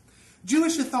authorities.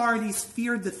 Jewish authorities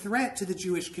feared the threat to the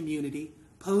Jewish community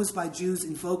posed by Jews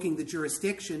invoking the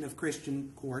jurisdiction of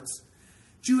Christian courts.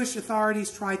 Jewish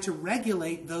authorities tried to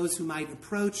regulate those who might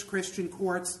approach Christian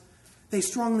courts. They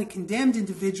strongly condemned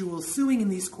individuals suing in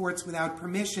these courts without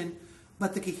permission,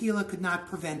 but the Kehillah could not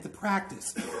prevent the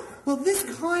practice. Well, this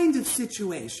kind of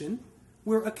situation,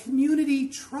 where a community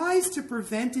tries to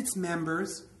prevent its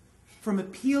members from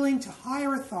appealing to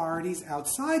higher authorities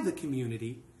outside the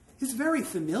community, is very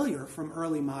familiar from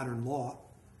early modern law.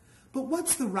 But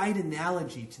what's the right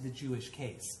analogy to the Jewish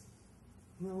case?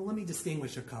 Well, let me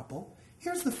distinguish a couple.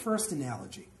 Here's the first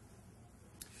analogy.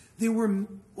 There were,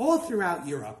 all throughout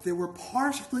Europe, there were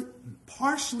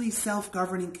partially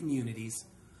self-governing communities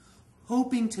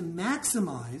hoping to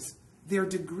maximize their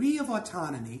degree of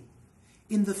autonomy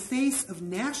in the face of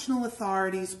national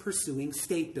authorities pursuing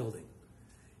state building.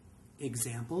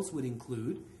 Examples would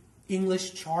include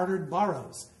English chartered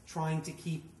boroughs trying to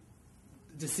keep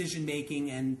decision-making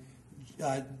and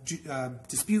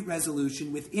dispute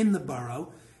resolution within the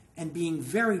borough and being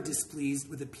very displeased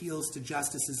with appeals to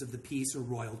justices of the peace or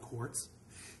royal courts.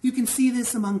 You can see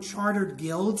this among chartered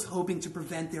guilds hoping to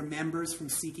prevent their members from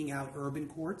seeking out urban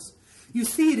courts. You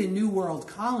see it in New World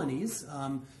colonies.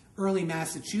 Early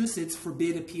Massachusetts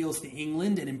forbid appeals to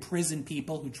England and imprisoned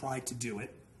people who tried to do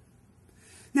it.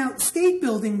 Now, state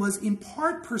building was in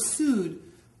part pursued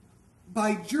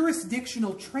by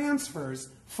jurisdictional transfers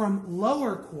from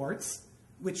lower courts,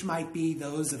 which might be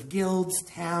those of guilds,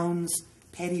 towns,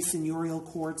 petty seigneurial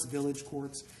courts, village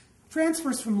courts,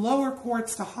 transfers from lower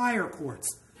courts to higher courts,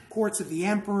 courts of the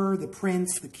emperor, the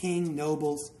prince, the king,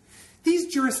 nobles.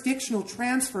 These jurisdictional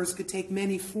transfers could take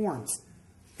many forms.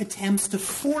 Attempts to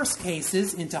force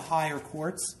cases into higher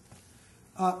courts,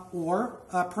 or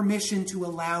permission to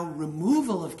allow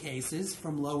removal of cases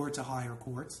from lower to higher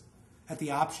courts at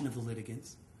the option of the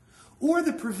litigants, or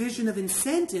the provision of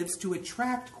incentives to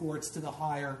attract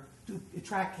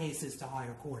cases to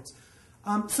higher courts.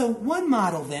 So one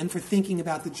model then for thinking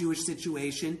about the Jewish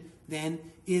situation then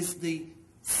is the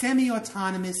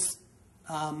semi-autonomous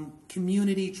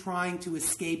community trying to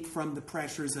escape from the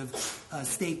pressures of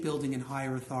state building and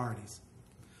higher authorities.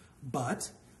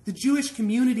 But the Jewish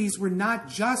communities were not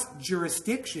just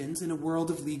jurisdictions in a world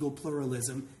of legal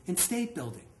pluralism and state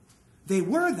building. They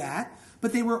were that,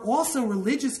 but they were also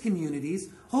religious communities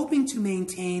hoping to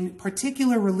maintain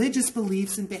particular religious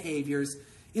beliefs and behaviors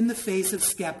in the face of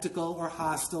skeptical or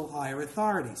hostile higher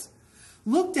authorities.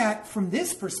 Looked at from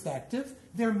this perspective,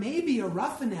 there may be a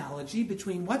rough analogy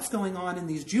between what's going on in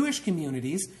these Jewish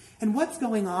communities and what's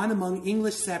going on among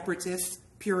English separatists,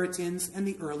 Puritans, and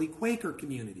the early Quaker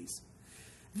communities.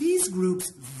 These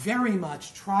groups very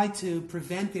much try to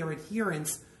prevent their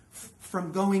adherents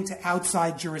from going to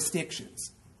outside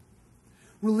jurisdictions.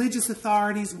 Religious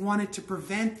authorities wanted to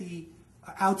prevent the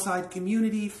outside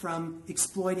community from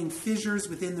exploiting fissures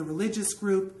within the religious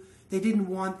group. They didn't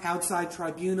want outside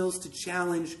tribunals to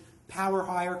challenge power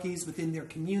hierarchies within their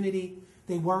community.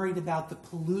 They worried about the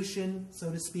pollution,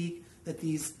 so to speak, that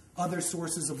these other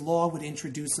sources of law would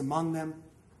introduce among them.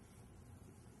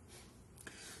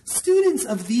 Students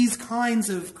of these kinds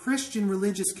of Christian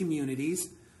religious communities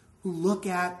who look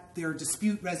at their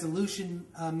dispute resolution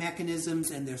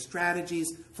mechanisms and their strategies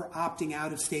for opting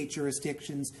out of state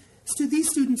jurisdictions, these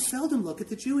students seldom look at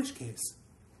the Jewish case.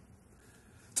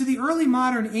 To the early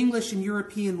modern English and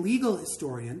European legal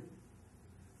historian,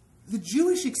 the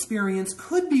Jewish experience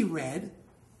could be read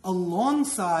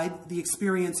alongside the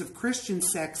experience of Christian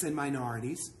sects and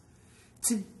minorities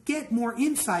to get more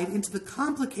insight into the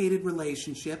complicated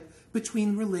relationship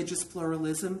between religious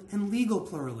pluralism and legal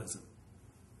pluralism.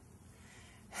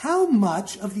 How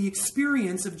much of the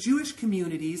experience of Jewish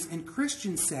communities and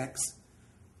Christian sects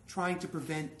trying to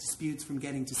prevent disputes from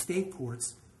getting to state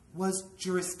courts was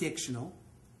jurisdictional,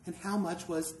 and how much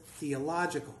was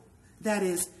theological? That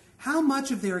is, how much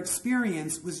of their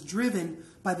experience was driven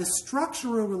by the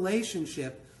structural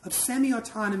relationship of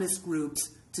semi-autonomous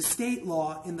groups to state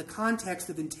law in the context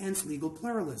of intense legal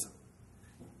pluralism?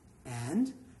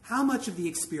 And how much of the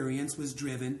experience was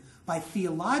driven by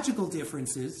theological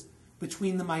differences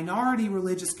between the minority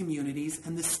religious communities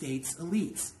and the state's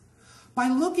elites? By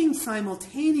looking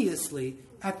simultaneously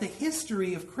at the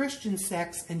history of Christian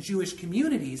sects and Jewish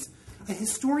communities, a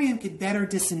historian could better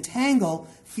disentangle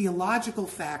theological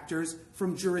factors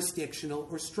from jurisdictional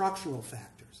or structural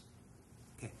factors.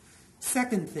 Okay.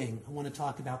 Second thing I want to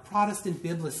talk about, Protestant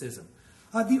biblicism.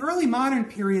 The early modern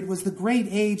period was the great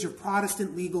age of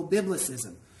Protestant legal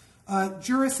biblicism.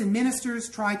 Jurists and ministers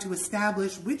tried to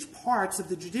establish which parts of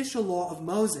the judicial law of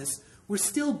Moses were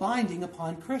still binding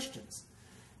upon Christians.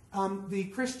 The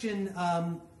Protestant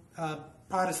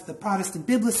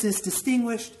biblicists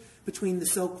distinguished between the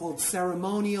so-called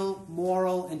ceremonial,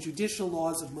 moral, and judicial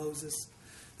laws of Moses.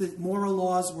 The moral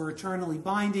laws were eternally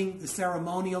binding. The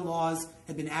ceremonial laws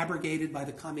had been abrogated by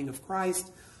the coming of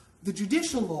Christ. The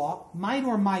judicial law might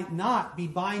or might not be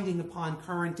binding upon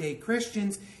current-day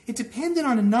Christians. It depended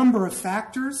on a number of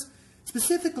factors.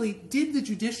 Specifically, did the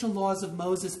judicial laws of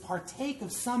Moses partake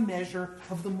of some measure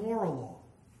of the moral law?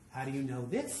 How do you know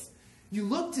this? You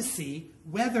look to see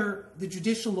whether the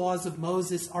judicial laws of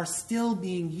Moses are still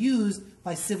being used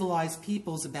by civilized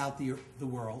peoples about the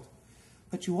world.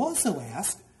 But you also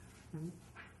ask,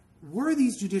 were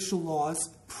these judicial laws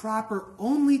proper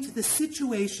only to the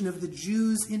situation of the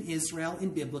Jews in Israel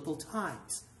in biblical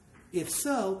times? If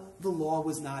so, the law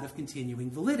was not of continuing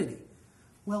validity.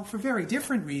 Well, for very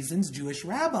different reasons, Jewish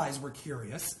rabbis were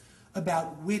curious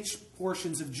about which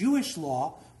portions of Jewish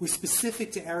law were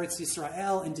specific to Eretz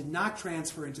Yisrael and did not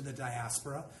transfer into the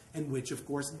diaspora, and which, of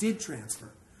course, did transfer.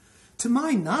 To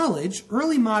my knowledge,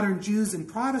 early modern Jews and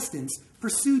Protestants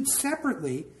pursued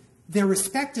separately their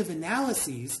respective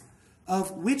analyses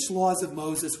of which laws of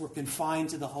Moses were confined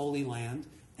to the Holy Land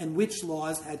and which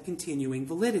laws had continuing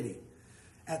validity.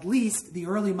 At least the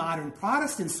early modern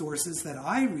Protestant sources that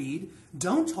I read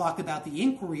don't talk about the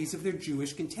inquiries of their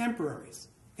Jewish contemporaries.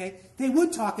 Okay? They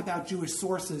would talk about Jewish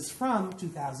sources from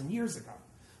 2,000 years ago,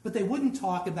 but they wouldn't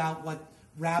talk about what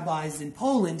rabbis in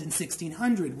Poland in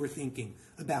 1600 were thinking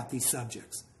about these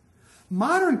subjects.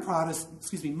 Modern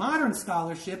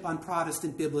scholarship on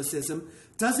Protestant biblicism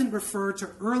doesn't refer to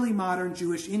early modern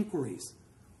Jewish inquiries,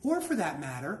 or for that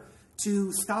matter,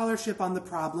 to scholarship on the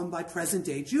problem by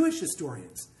present-day Jewish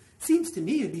historians. It seems to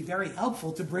me it'd be very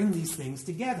helpful to bring these things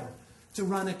together, to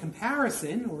run a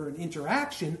comparison or an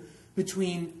interaction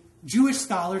between Jewish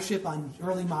scholarship on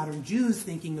early modern Jews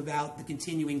thinking about the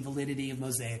continuing validity of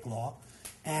Mosaic law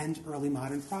and early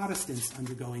modern Protestants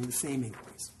undergoing the same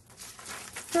inquiries.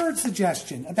 Third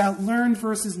suggestion about learned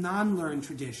versus non-learned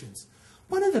traditions.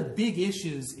 One of the big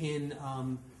issues in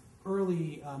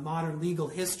early modern legal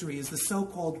history is the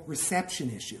so-called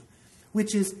reception issue,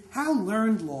 which is how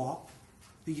learned law,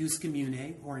 the jus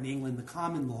commune, or in England the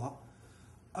common law,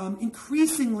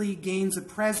 increasingly gains a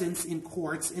presence in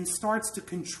courts and starts to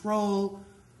control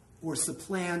or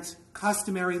supplant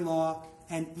customary law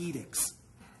and edicts.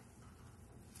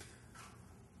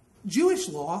 Jewish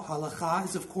law, halakha,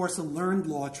 is of course a learned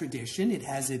law tradition. It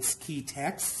has its key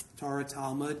texts, Torah,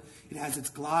 Talmud. It has its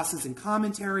glosses and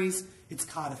commentaries, its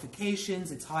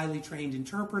codifications, its highly trained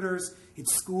interpreters,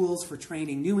 its schools for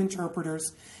training new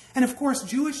interpreters. And of course,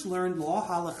 Jewish learned law,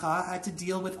 halakha, had to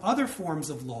deal with other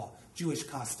forms of law, Jewish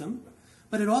custom,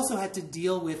 but it also had to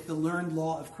deal with the learned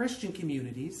law of Christian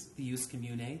communities, the jus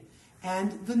commune,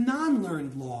 and the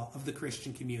non-learned law of the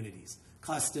Christian communities,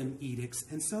 custom, edicts,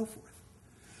 and so forth.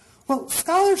 Well,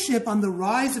 scholarship on the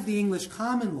rise of the English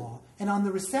common law and on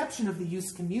the reception of the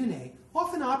jus commune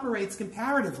often operates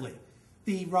comparatively.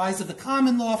 The rise of the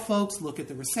common law folks look at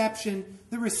the reception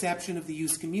of the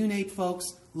jus commune folks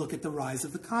look at the rise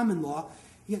of the common law,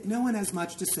 yet no one has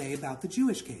much to say about the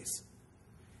Jewish case.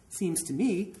 It seems to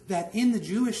me that in the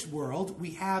Jewish world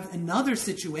we have another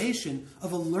situation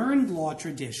of a learned law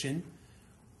tradition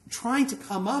trying to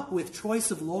come up with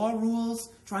choice of law rules,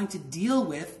 trying to deal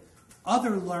with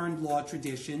other learned law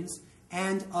traditions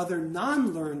and other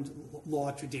non-learned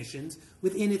law traditions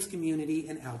within its community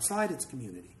and outside its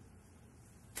community.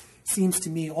 It seems to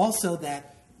me also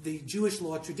that the Jewish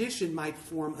law tradition might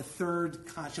form a third,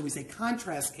 shall we say,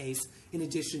 contrast case in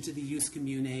addition to the jus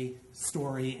commune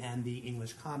story and the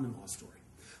English common law story.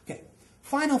 Okay,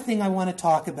 final thing I want to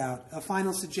talk about, a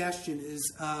final suggestion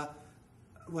is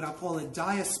what I'll call a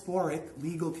diasporic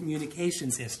legal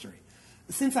communications history.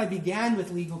 Since I began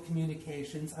with legal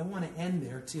communications, I want to end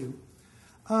there too.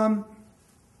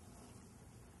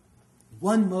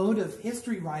 One mode of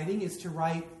history writing is to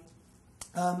write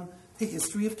the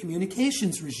history of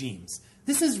communications regimes.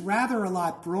 This is rather a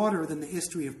lot broader than the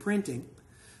history of printing.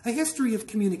 A history of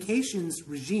communications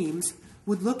regimes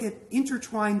would look at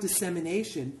intertwined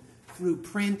dissemination through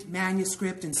print,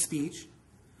 manuscript, and speech.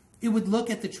 It would look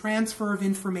at the transfer of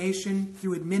information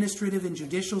through administrative and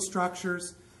judicial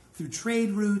structures, through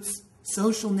trade routes,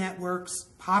 social networks,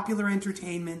 popular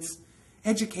entertainments,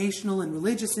 educational and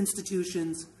religious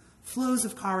institutions, flows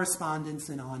of correspondence,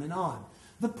 and on and on.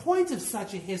 The point of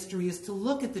such a history is to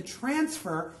look at the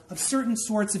transfer of certain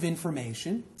sorts of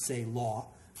information, say law,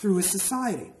 through a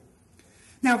society.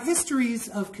 Now, histories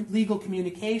of legal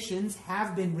communications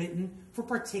have been written for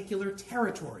particular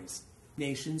territories,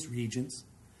 nations, regions.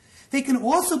 They can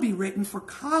also be written for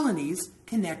colonies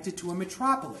connected to a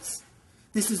metropolis.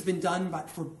 This has been done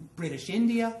for British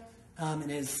India,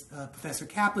 and as Professor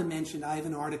Kaplan mentioned, I have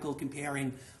an article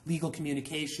comparing legal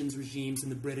communications regimes in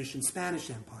the British and Spanish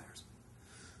empires.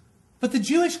 But the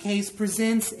Jewish case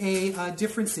presents a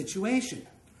different situation.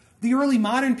 The early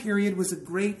modern period was a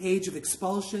great age of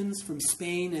expulsions from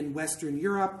Spain and Western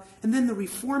Europe, and then the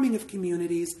reforming of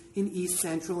communities in East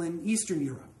Central and Eastern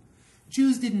Europe.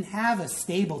 Jews didn't have a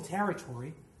stable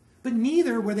territory, but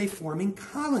neither were they forming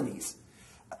colonies.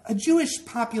 A Jewish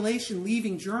population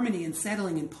leaving Germany and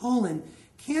settling in Poland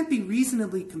can't be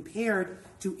reasonably compared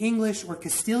to English or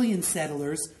Castilian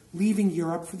settlers leaving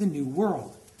Europe for the New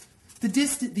World.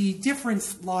 The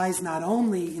difference lies not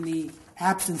only in the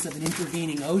absence of an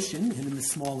intervening ocean and in the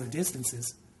smaller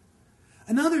distances.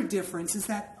 Another difference is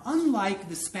that unlike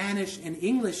the Spanish and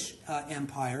English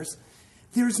empires,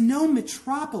 there's no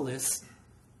metropolis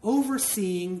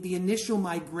overseeing the initial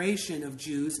migration of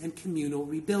Jews and communal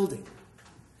rebuilding.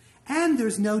 And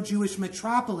there's no Jewish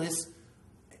metropolis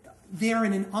there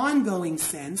in an ongoing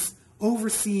sense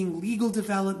overseeing legal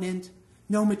development,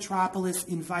 no metropolis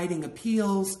inviting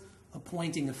appeals,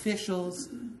 appointing officials,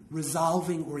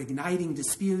 resolving or igniting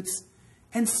disputes,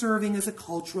 and serving as a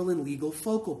cultural and legal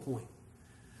focal point.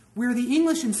 Where the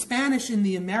English and Spanish in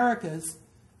the Americas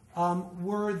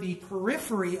were the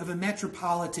periphery of a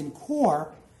metropolitan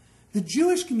core, the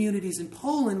Jewish communities in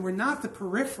Poland were not the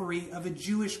periphery of a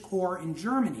Jewish core in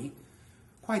Germany.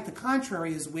 Quite the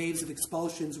contrary, as waves of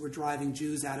expulsions were driving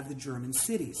Jews out of the German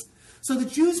cities. So the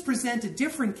Jews present a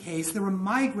different case. They're a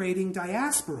migrating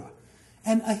diaspora.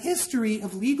 And a history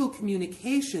of legal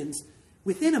communications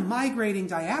within a migrating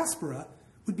diaspora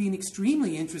would be an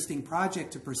extremely interesting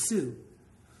project to pursue.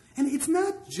 And it's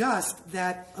not just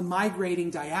that a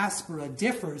migrating diaspora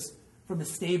differs from a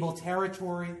stable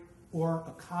territory or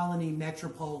a colony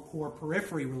metropole core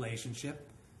periphery relationship.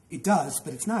 It does,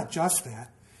 but it's not just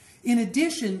that. In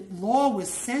addition, law was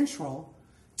central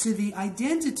to the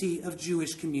identity of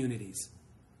Jewish communities.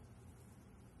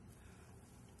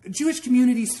 Jewish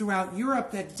communities throughout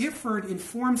Europe that differed in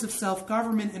forms of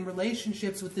self-government and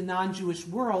relationships with the non-Jewish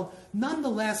world,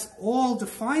 nonetheless all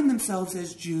defined themselves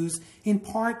as Jews, in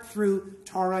part through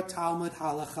Torah, Talmud,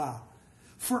 Halakha.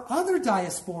 For other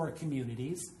diasporic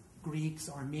communities, Greeks,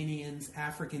 Armenians,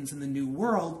 Africans in the New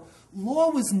World,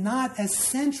 law was not as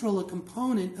central a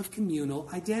component of communal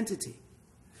identity.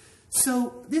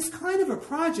 So this kind of a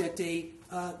project, a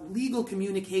legal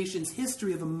communications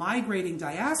history of a migrating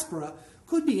diaspora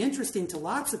could be interesting to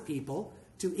lots of people,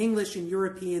 to English and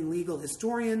European legal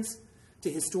historians, to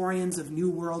historians of New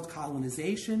World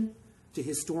colonization, to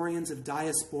historians of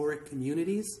diasporic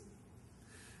communities.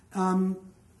 I'm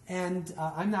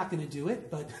not going to do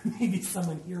it, but maybe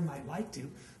someone here might like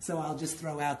to. So I'll just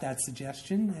throw out that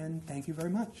suggestion, and thank you very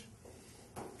much.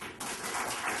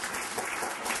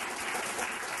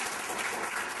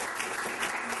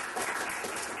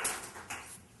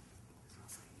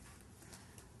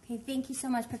 Okay, thank you so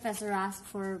much, Professor Ross,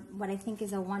 for what I think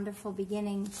is a wonderful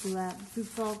beginning to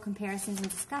fruitful comparisons and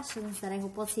discussions that I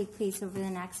hope will take place over the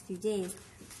next few days.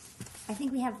 I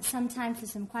think we have some time for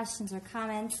some questions or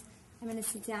comments. I'm going to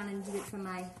sit down and do it from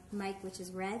my mic, which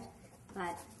is red,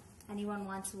 but anyone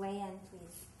wants to weigh in,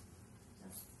 please.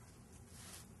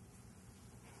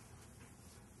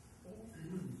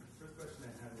 First question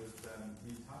I had was,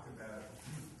 you talk about,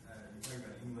 you're talking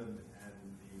about England and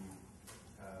the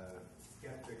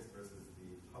skeptics versus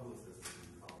the publicists, as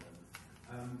you call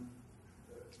them.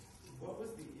 What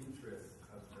was the interest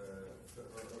of the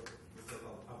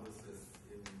so-called publicists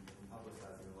in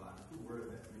publicizing the law? Who were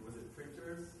they? I mean, was it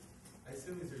printers? I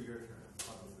assume these are your terms,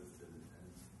 publicists, and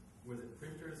was it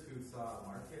printers who saw a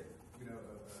market,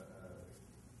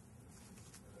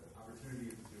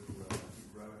 opportunity to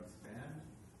grow and expand?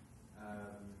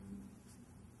 I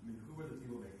mean, who were the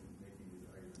people making these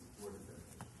arguments for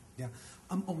dissemination? Yeah,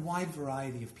 a wide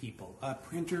variety of people.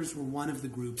 Printers were one of the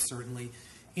groups, certainly.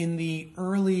 In the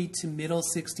early to middle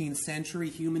 16th century,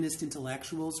 humanist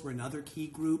intellectuals were another key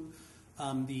group.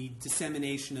 The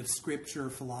dissemination of scripture,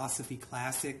 philosophy,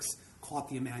 classics caught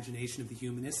the imagination of the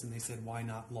humanists, and they said, why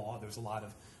not law? There's a lot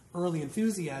of early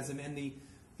enthusiasm, and the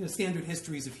standard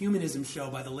histories of humanism show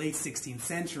by the late 16th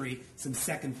century, some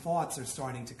second thoughts are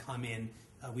starting to come in.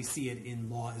 We see it in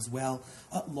law as well.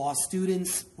 Law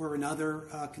students were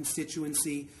another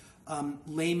constituency.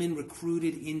 Laymen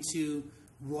recruited into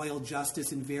royal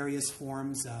justice in various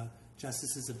forms,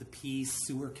 justices of the peace,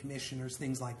 sewer commissioners,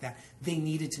 things like that. They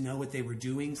needed to know what they were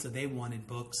doing, so they wanted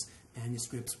books.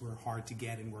 Manuscripts were hard to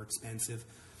get and were expensive.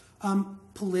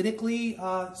 Politically,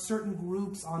 certain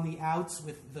groups on the outs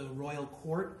with the royal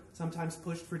court sometimes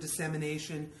pushed for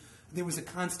dissemination. There was a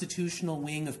constitutional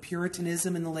wing of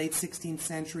Puritanism in the late 16th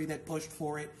century that pushed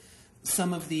for it.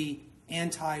 Some of the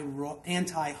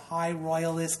anti-high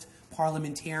royalist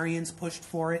parliamentarians pushed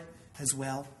for it as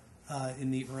well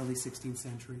in the early 16th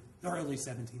century, or early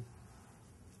 17th.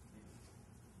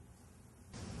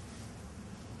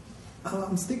 I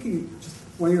was thinking, just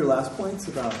one of your last points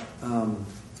about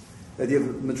the idea of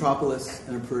a metropolis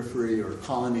and a periphery or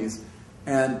colonies,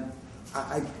 and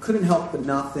I couldn't help but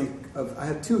not think of, I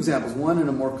have two examples, one in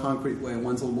a more concrete way and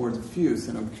one's a little more diffuse,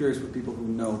 and I'm curious for people who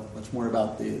know much more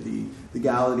about the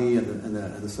legality and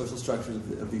the social structures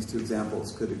of these two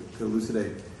examples could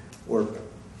elucidate or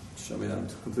show me that I'm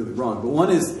completely wrong. But one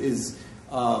is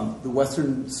the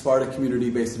Western Sparta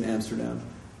community based in Amsterdam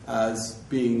as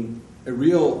being a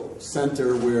real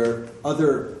center where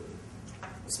other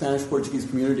Spanish-Portuguese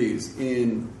communities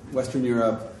in Western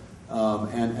Europe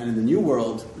and in the New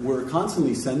World were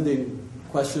constantly sending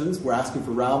questions. We're asking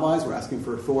for rabbis, we're asking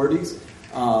for authorities,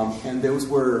 and those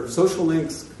were social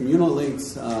links, communal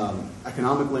links,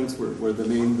 economic links were the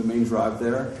main drive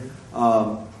there,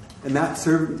 and that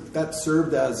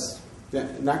served as,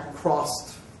 and that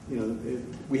crossed.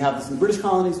 We have this in the British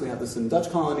colonies, we have this in Dutch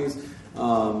colonies.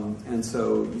 And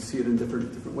so you see it in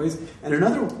different ways. And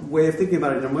another way of thinking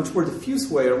about it in a much more diffuse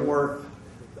way, or more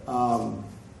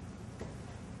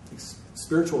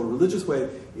spiritual or religious way,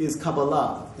 is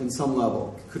Kabbalah in some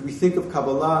level. Could we think of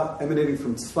Kabbalah emanating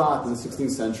from Tzfat in the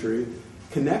 16th century,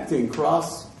 connecting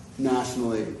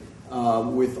cross-nationally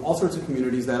with all sorts of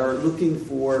communities that are looking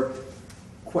for,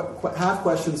 have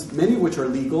questions, many of which are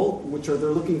legal, they're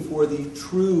looking for the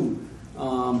true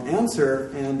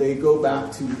answer, and they go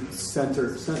back to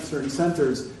certain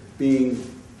centers being,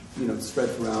 spread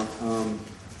throughout.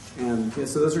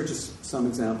 So those are just some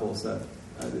examples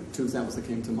two examples that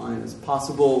came to mind as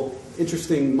possible,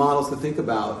 interesting models to think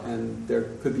about, and there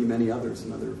could be many others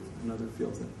in other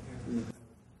fields.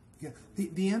 Yeah,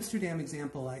 the Amsterdam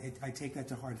example, I take that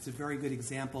to heart. It's a very good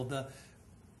example. The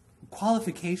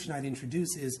qualification I'd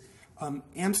introduce is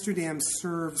Amsterdam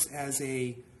serves as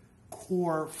a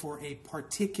core for a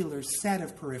particular set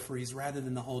of peripheries rather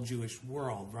than the whole Jewish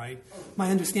world, right?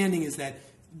 My understanding is that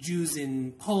Jews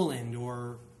in Poland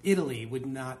or Italy would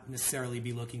not necessarily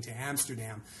be looking to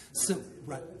Amsterdam. So,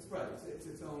 right. It's right. It's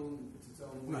its own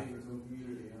way, right. Or its own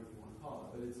community, however you want to call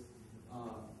it. But it's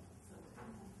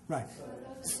right.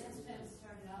 But those in Amsterdam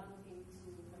started out looking to,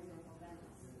 for example, Venice.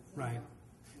 Right.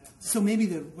 So maybe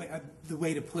the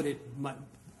way to put it,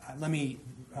 let me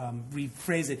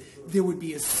rephrase it. There would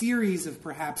be a series of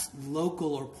perhaps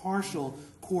local or partial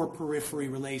core periphery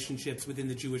relationships within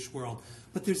the Jewish world,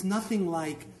 but there's nothing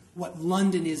like what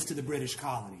London is to the British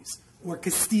colonies or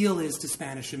Castile is to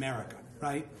Spanish America,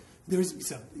 right?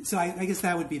 So I guess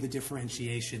that would be the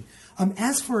differentiation.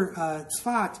 As for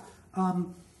Tzfat,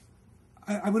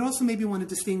 I would also maybe want to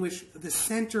distinguish the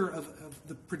center of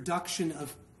the production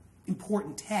of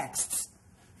important texts,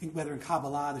 whether in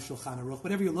Kabbalah, the Shulchan Aruch,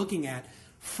 whatever you're looking at,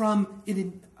 from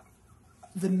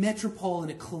the metropole in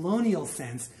a colonial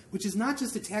sense, which is not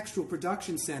just a textual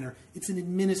production center, it's an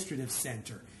administrative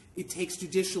center. It takes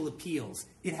judicial appeals.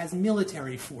 It has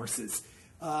military forces.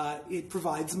 It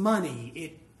provides money.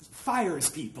 It fires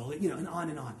people, and on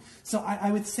and on. So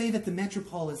I would say that the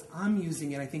metropole, as I'm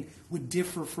using it, I think would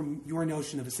differ from your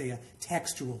notion of, say, a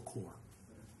textual core.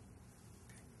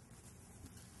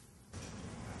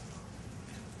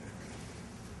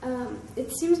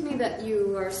 It seems to me that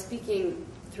you are speaking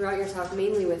throughout your talk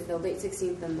mainly with the late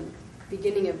 16th and the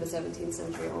beginning of the 17th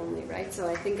century only, right? So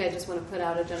I think I just want to put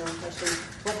out a general question.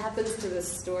 What happens to this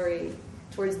story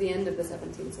towards the end of the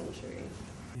 17th century?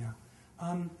 Yeah.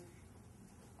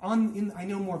 I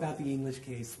know more about the English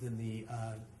case than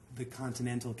the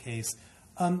continental case.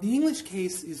 The English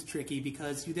case is tricky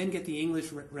because you then get the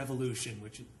English Revolution,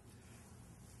 which is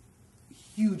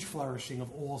huge flourishing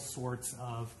of all sorts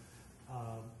of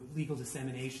legal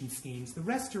dissemination schemes. The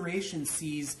Restoration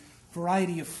sees a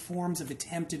variety of forms of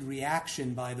attempted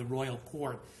reaction by the royal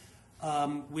court,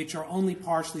 which are only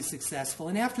partially successful.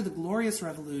 And after the Glorious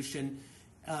Revolution,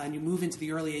 and you move into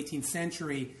the early 18th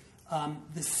century,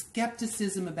 the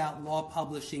skepticism about law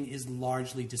publishing is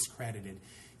largely discredited.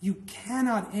 You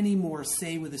cannot anymore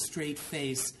say with a straight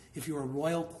face, if you're a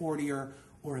royal courtier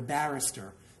or a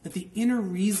barrister, that the inner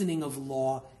reasoning of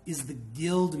law is the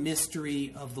guild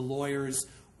mystery of the lawyers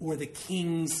or the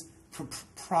king's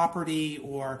property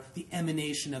or the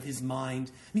emanation of his mind.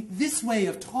 I mean, this way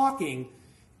of talking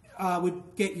would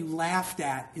get you laughed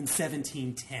at in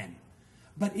 1710.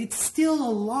 But it's still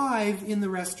alive in the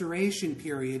Restoration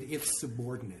period if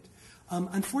subordinate.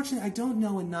 Unfortunately, I don't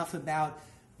know enough about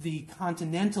the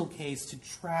continental case to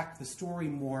track the story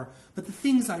more, but the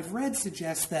things I've read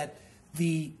suggest that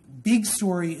the big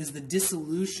story is the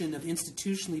dissolution of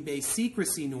institutionally based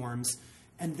secrecy norms,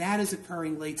 and that is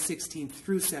occurring late 16th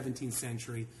through 17th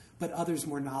century, but others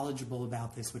more knowledgeable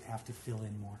about this would have to fill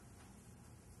in more.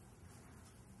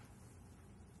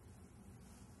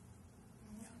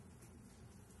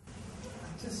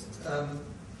 I'd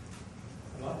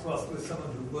like to ask with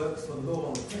someone who works on law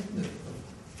on the question of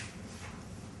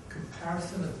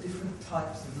comparison of different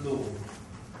types of law.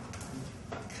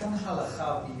 Can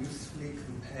halakha be usefully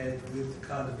compared with the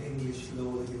kind of English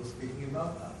law that you're speaking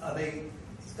about?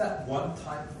 Is that one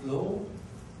type of law,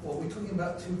 or are we talking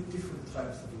about two different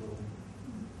types of law?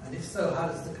 And if so, how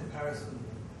does the comparison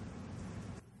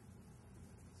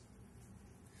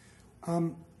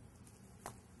work?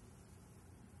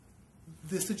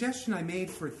 The suggestion I made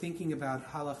for thinking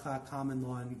about halakha, common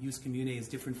law, and jus commune as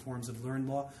different forms of learned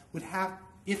law would have,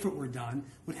 if it were done,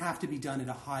 would have to be done at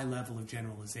a high level of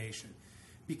generalization.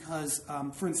 Because,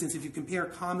 for instance, if you compare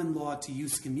common law to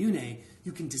jus commune,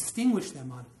 you can distinguish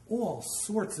them on all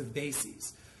sorts of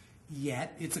bases.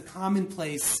 Yet, it's a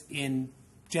commonplace in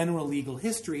general legal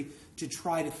history to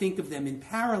try to think of them in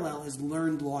parallel as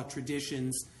learned law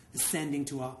traditions ascending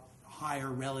to a higher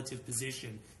relative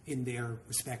position in their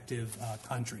respective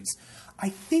countries. I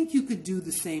think you could do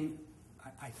the same.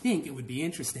 I think it would be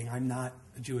interesting. I'm not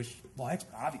a Jewish law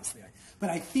expert, obviously, but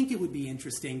I think it would be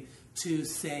interesting to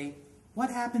say, what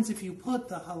happens if you put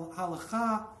the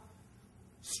halakha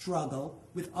struggle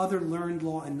with other learned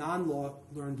law and non-law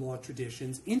learned law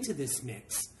traditions into this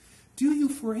mix? Do you,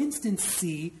 for instance,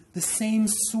 see the same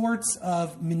sorts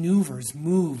of maneuvers,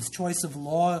 moves, choice of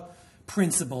law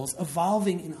principles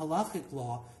evolving in halakhic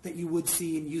law that you would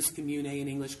see in jus commune and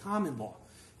English common law?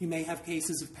 You may have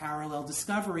cases of parallel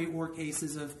discovery or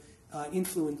cases of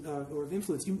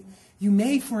influence. You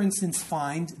may, for instance,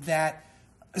 find that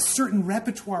a certain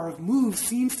repertoire of moves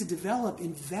seems to develop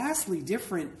in vastly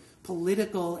different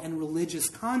political and religious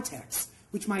contexts,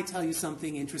 which might tell you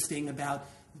something interesting about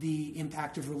the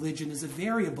impact of religion as a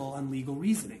variable on legal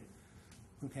reasoning.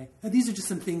 Okay? Now, these are just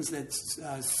some things that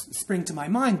spring to my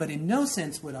mind, but in no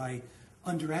sense would I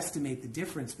underestimate the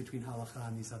difference between halakha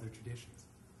and these other traditions.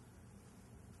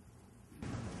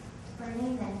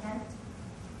 Bernie, then Kent.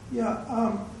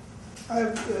 Yeah, I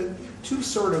have two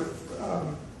sort of,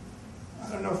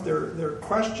 I don't know if they're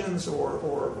questions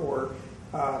or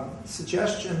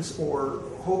suggestions or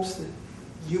hopes that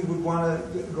you would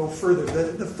want to go further.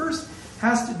 The first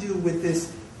has to do with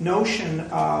this notion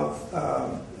of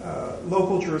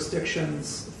local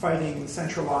jurisdictions fighting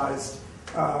centralized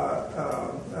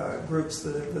groups,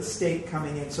 the state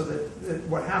coming in, so that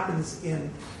what happens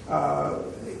in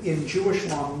Jewish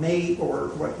law may, or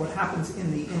what happens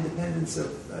in the independence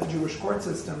of Jewish court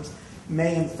systems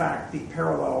may in fact be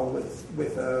parallel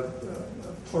with a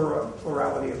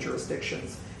plurality of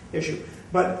jurisdictions issue.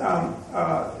 But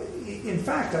in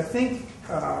fact, I think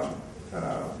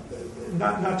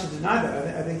not to deny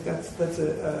that. I think that's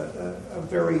a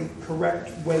very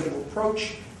correct way to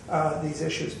approach these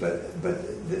issues. But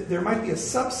there might be a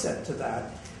subset to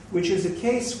that, which is a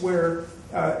case where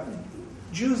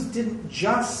Jews didn't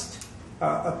just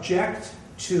object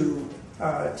to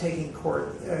taking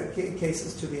court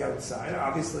cases to the outside.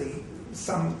 Obviously,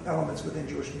 some elements within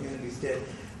Jewish communities did.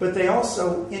 But they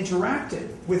also interacted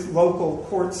with local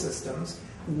court systems,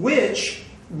 which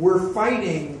were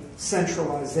fighting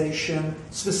centralization,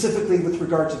 specifically with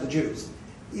regard to the Jews.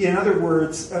 In other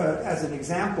words, as an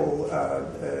example,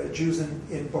 Jews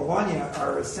in Bologna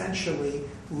are essentially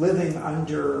living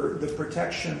under the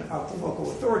protection of the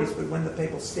local authorities, but when the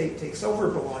papal state takes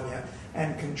over Bologna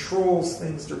and controls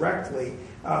things directly,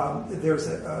 there's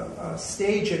a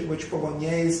stage at which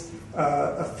Bolognese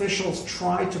officials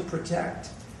try to protect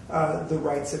the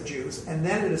rights of Jews. And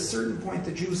then at a certain point,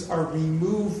 the Jews are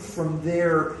removed from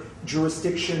their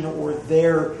jurisdiction or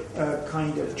their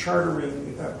kind of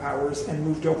chartering powers and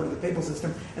moved over to the papal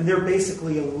system, and they're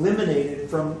basically eliminated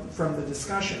from the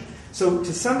discussion. So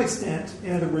to some extent,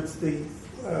 in other words, the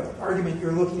argument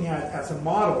you're looking at as a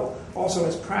model also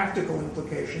has practical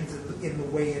implications in the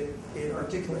way it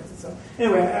articulates itself.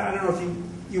 Anyway, I don't know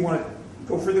if you want to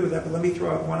go further with that, but let me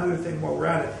throw out one other thing while we're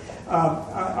at it.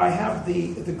 I have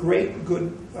the great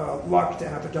good luck to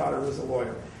have a daughter who's a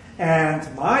lawyer. And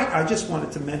I just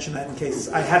wanted to mention that in case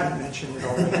I hadn't mentioned it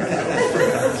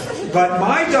already. But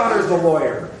my daughter's a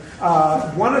lawyer.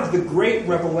 One of the great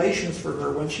revelations for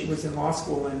her when she was in law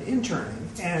school and interning,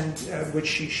 and which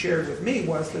she shared with me,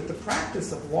 was that the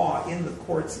practice of law in the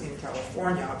courts in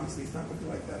California, obviously it's not going to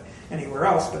be like that anywhere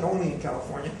else, but only in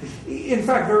California, in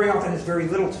fact, very often has very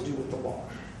little to do with the law.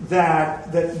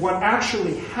 That what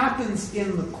actually happens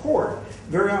in the court,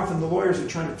 very often the lawyers are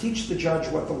trying to teach the judge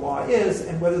what the law is,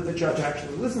 and whether the judge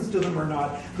actually listens to them or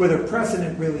not, whether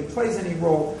precedent really plays any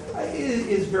role,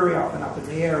 is very often up in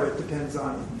the air. It depends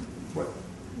on what,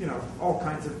 all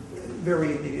kinds of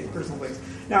very immediate personal things.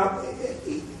 Now,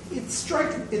 it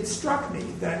struck me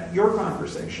that your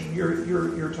conversation,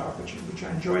 your talk, which I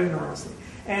enjoyed enormously,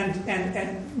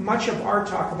 and much of our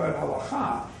talk about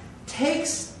halakha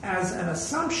takes as an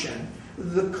assumption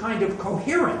the kind of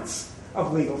coherence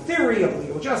of legal theory, of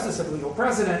legal justice, of legal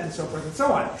precedent, and so forth and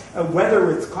so on.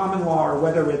 Whether it's common law or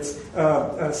whether it's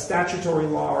statutory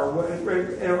law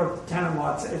or canon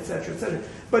law, et cetera, et cetera.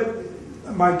 But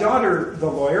my daughter, the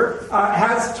lawyer,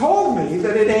 has told me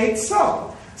that it ain't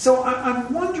so. So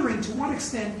I'm wondering to what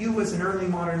extent you, as an early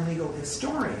modern legal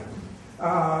historian,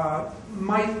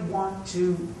 might want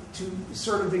to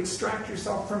sort of extract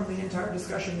yourself from the entire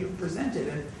discussion you've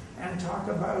presented and talk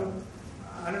about,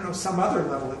 I don't know, some other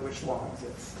level at which law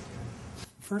exists.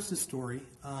 First, a story.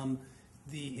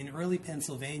 In early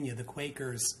Pennsylvania, the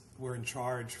Quakers were in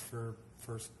charge for the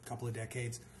first couple of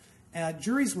decades.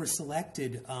 Juries were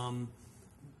selected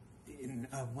in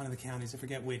one of the counties, I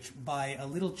forget which, by a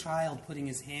little child putting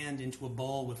his hand into a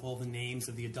bowl with all the names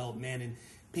of the adult men and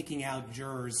picking out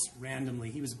jurors randomly.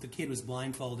 The kid was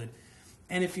blindfolded.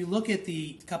 And if you look at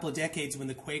the couple of decades when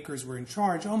the Quakers were in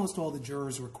charge, almost all the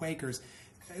jurors were Quakers.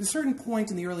 At a certain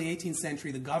point in the early 18th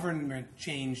century, the government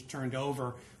turned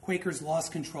over. Quakers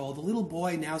lost control. The little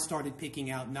boy now started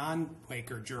picking out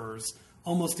non-Quaker jurors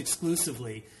almost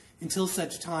exclusively until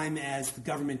such time as the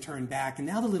government turned back. And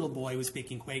now the little boy was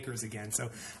picking Quakers again. So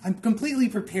I'm completely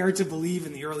prepared to believe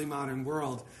in the early modern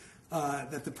world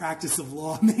that the practice of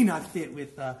law may not fit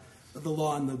with the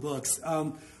law in the books.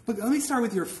 But let me start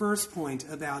with your first point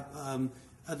about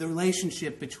the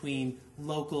relationship between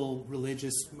local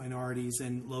religious minorities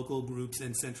and local groups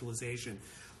and centralization.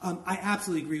 I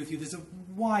absolutely agree with you. There's a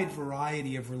wide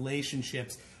variety of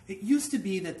relationships. It used to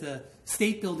be that the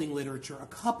state-building literature a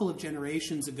couple of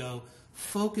generations ago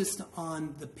focused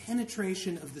on the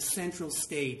penetration of the central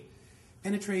state,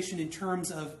 penetration in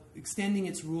terms of extending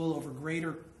its rule over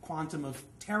greater quantum of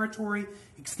territory,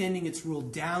 extending its rule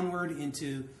downward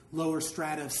into lower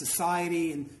strata of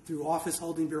society and through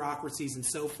office-holding bureaucracies and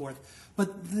so forth.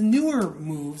 But the newer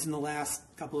moves in the last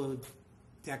couple of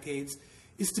decades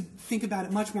is to think about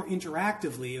it much more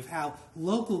interactively, of how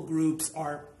local groups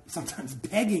are sometimes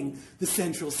begging the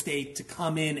central state to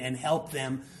come in and help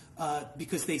them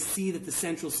because they see that the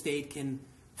central state can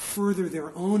further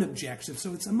their own objectives.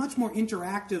 So it's a much more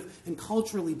interactive and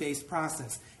culturally based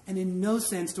process. And in no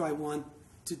sense do I want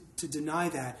to deny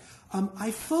that.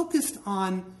 I focused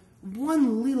on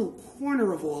one little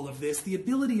corner of all of this, the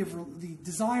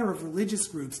desire of religious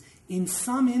groups in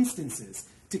some instances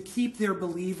to keep their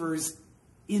believers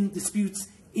in disputes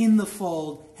in the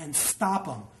fold and stop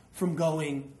them from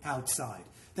going outside.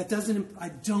 I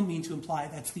don't mean to imply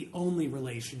that's the only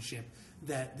relationship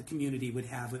that the community would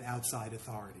have with outside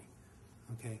authority.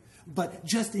 Okay? But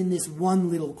just in this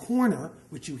one little corner,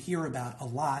 which you hear about a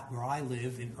lot where I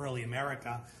live in early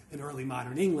America, in early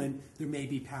modern England, there may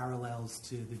be parallels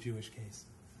to the Jewish case.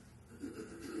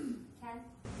 Ken?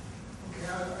 Okay,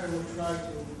 I will try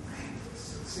to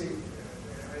succeed.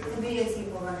 The videos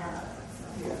people run out of.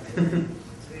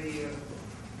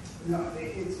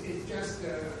 It's just a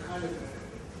kind of a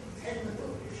technical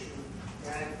issue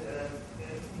that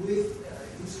with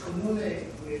this commune,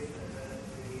 with the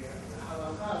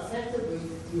halakha, effectively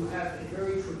you have a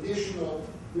very traditional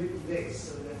written base.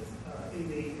 So that in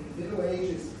the Middle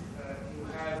Ages you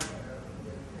have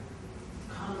the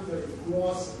commentary, the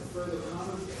gloss, and the further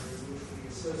commentary, which we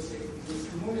associate with this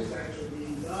commune, is actually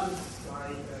being done by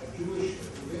Jewish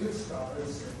rabbinic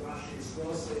scholars, Rashi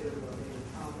Shloseder,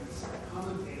 Thomas,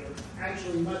 commentator,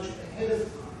 actually much ahead of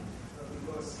time,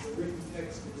 because the written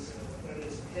text was that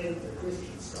is ahead of the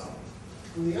Christian scholars.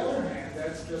 On the other hand,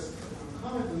 that's just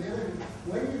one comment. On the other hand,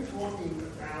 when you're talking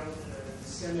about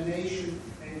dissemination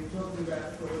and you're talking about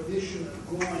prohibition of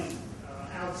going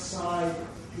outside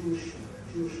Jewish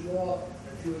law,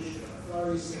 Jewish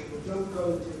authorities saying, well, don't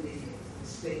go to the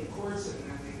state courts, and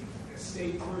then the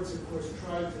state courts, of course,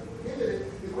 try to prohibit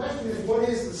it. The question is, what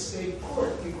is the state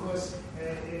court? Because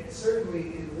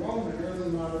certainly in Rome, in early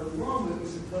modern Rome, it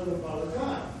was a total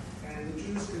balagan, and the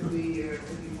Jews could be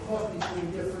caught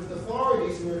between different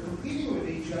authorities who were competing with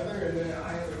each other. And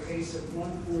I have a case of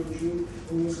one poor Jew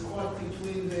who was caught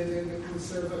between the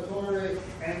conservatore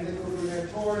and the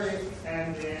gubernatore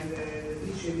and the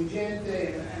vice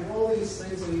regente and all these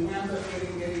things, and he wound up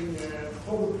getting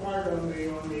pulled apart on the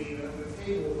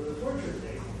table, the torture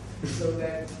table. So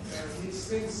that these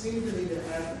things seem to me to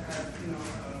have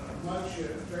a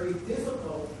very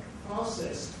difficult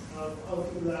process of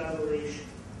elaboration.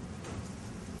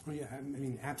 Well, yeah, I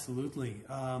mean, absolutely.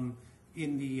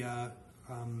 In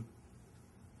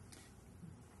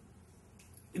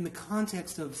the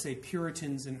context of, say,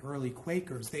 Puritans and early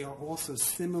Quakers, they are also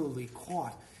similarly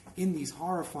caught in these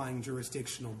horrifying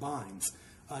jurisdictional binds.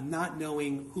 Not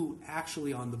knowing who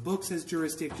actually on the books has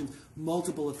jurisdiction,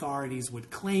 multiple authorities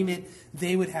would claim it.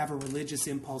 They would have a religious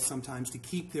impulse sometimes to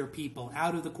keep their people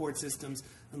out of the court systems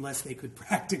unless they could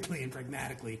practically and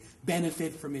pragmatically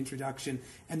benefit from introduction,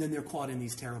 and then they're caught in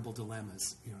these terrible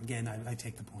dilemmas. Again, I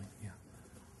take the point. Yeah.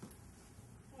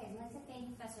 Okay, I'd like to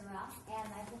thank Professor Ross,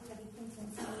 and I hope that we can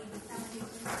continue the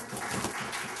conversation.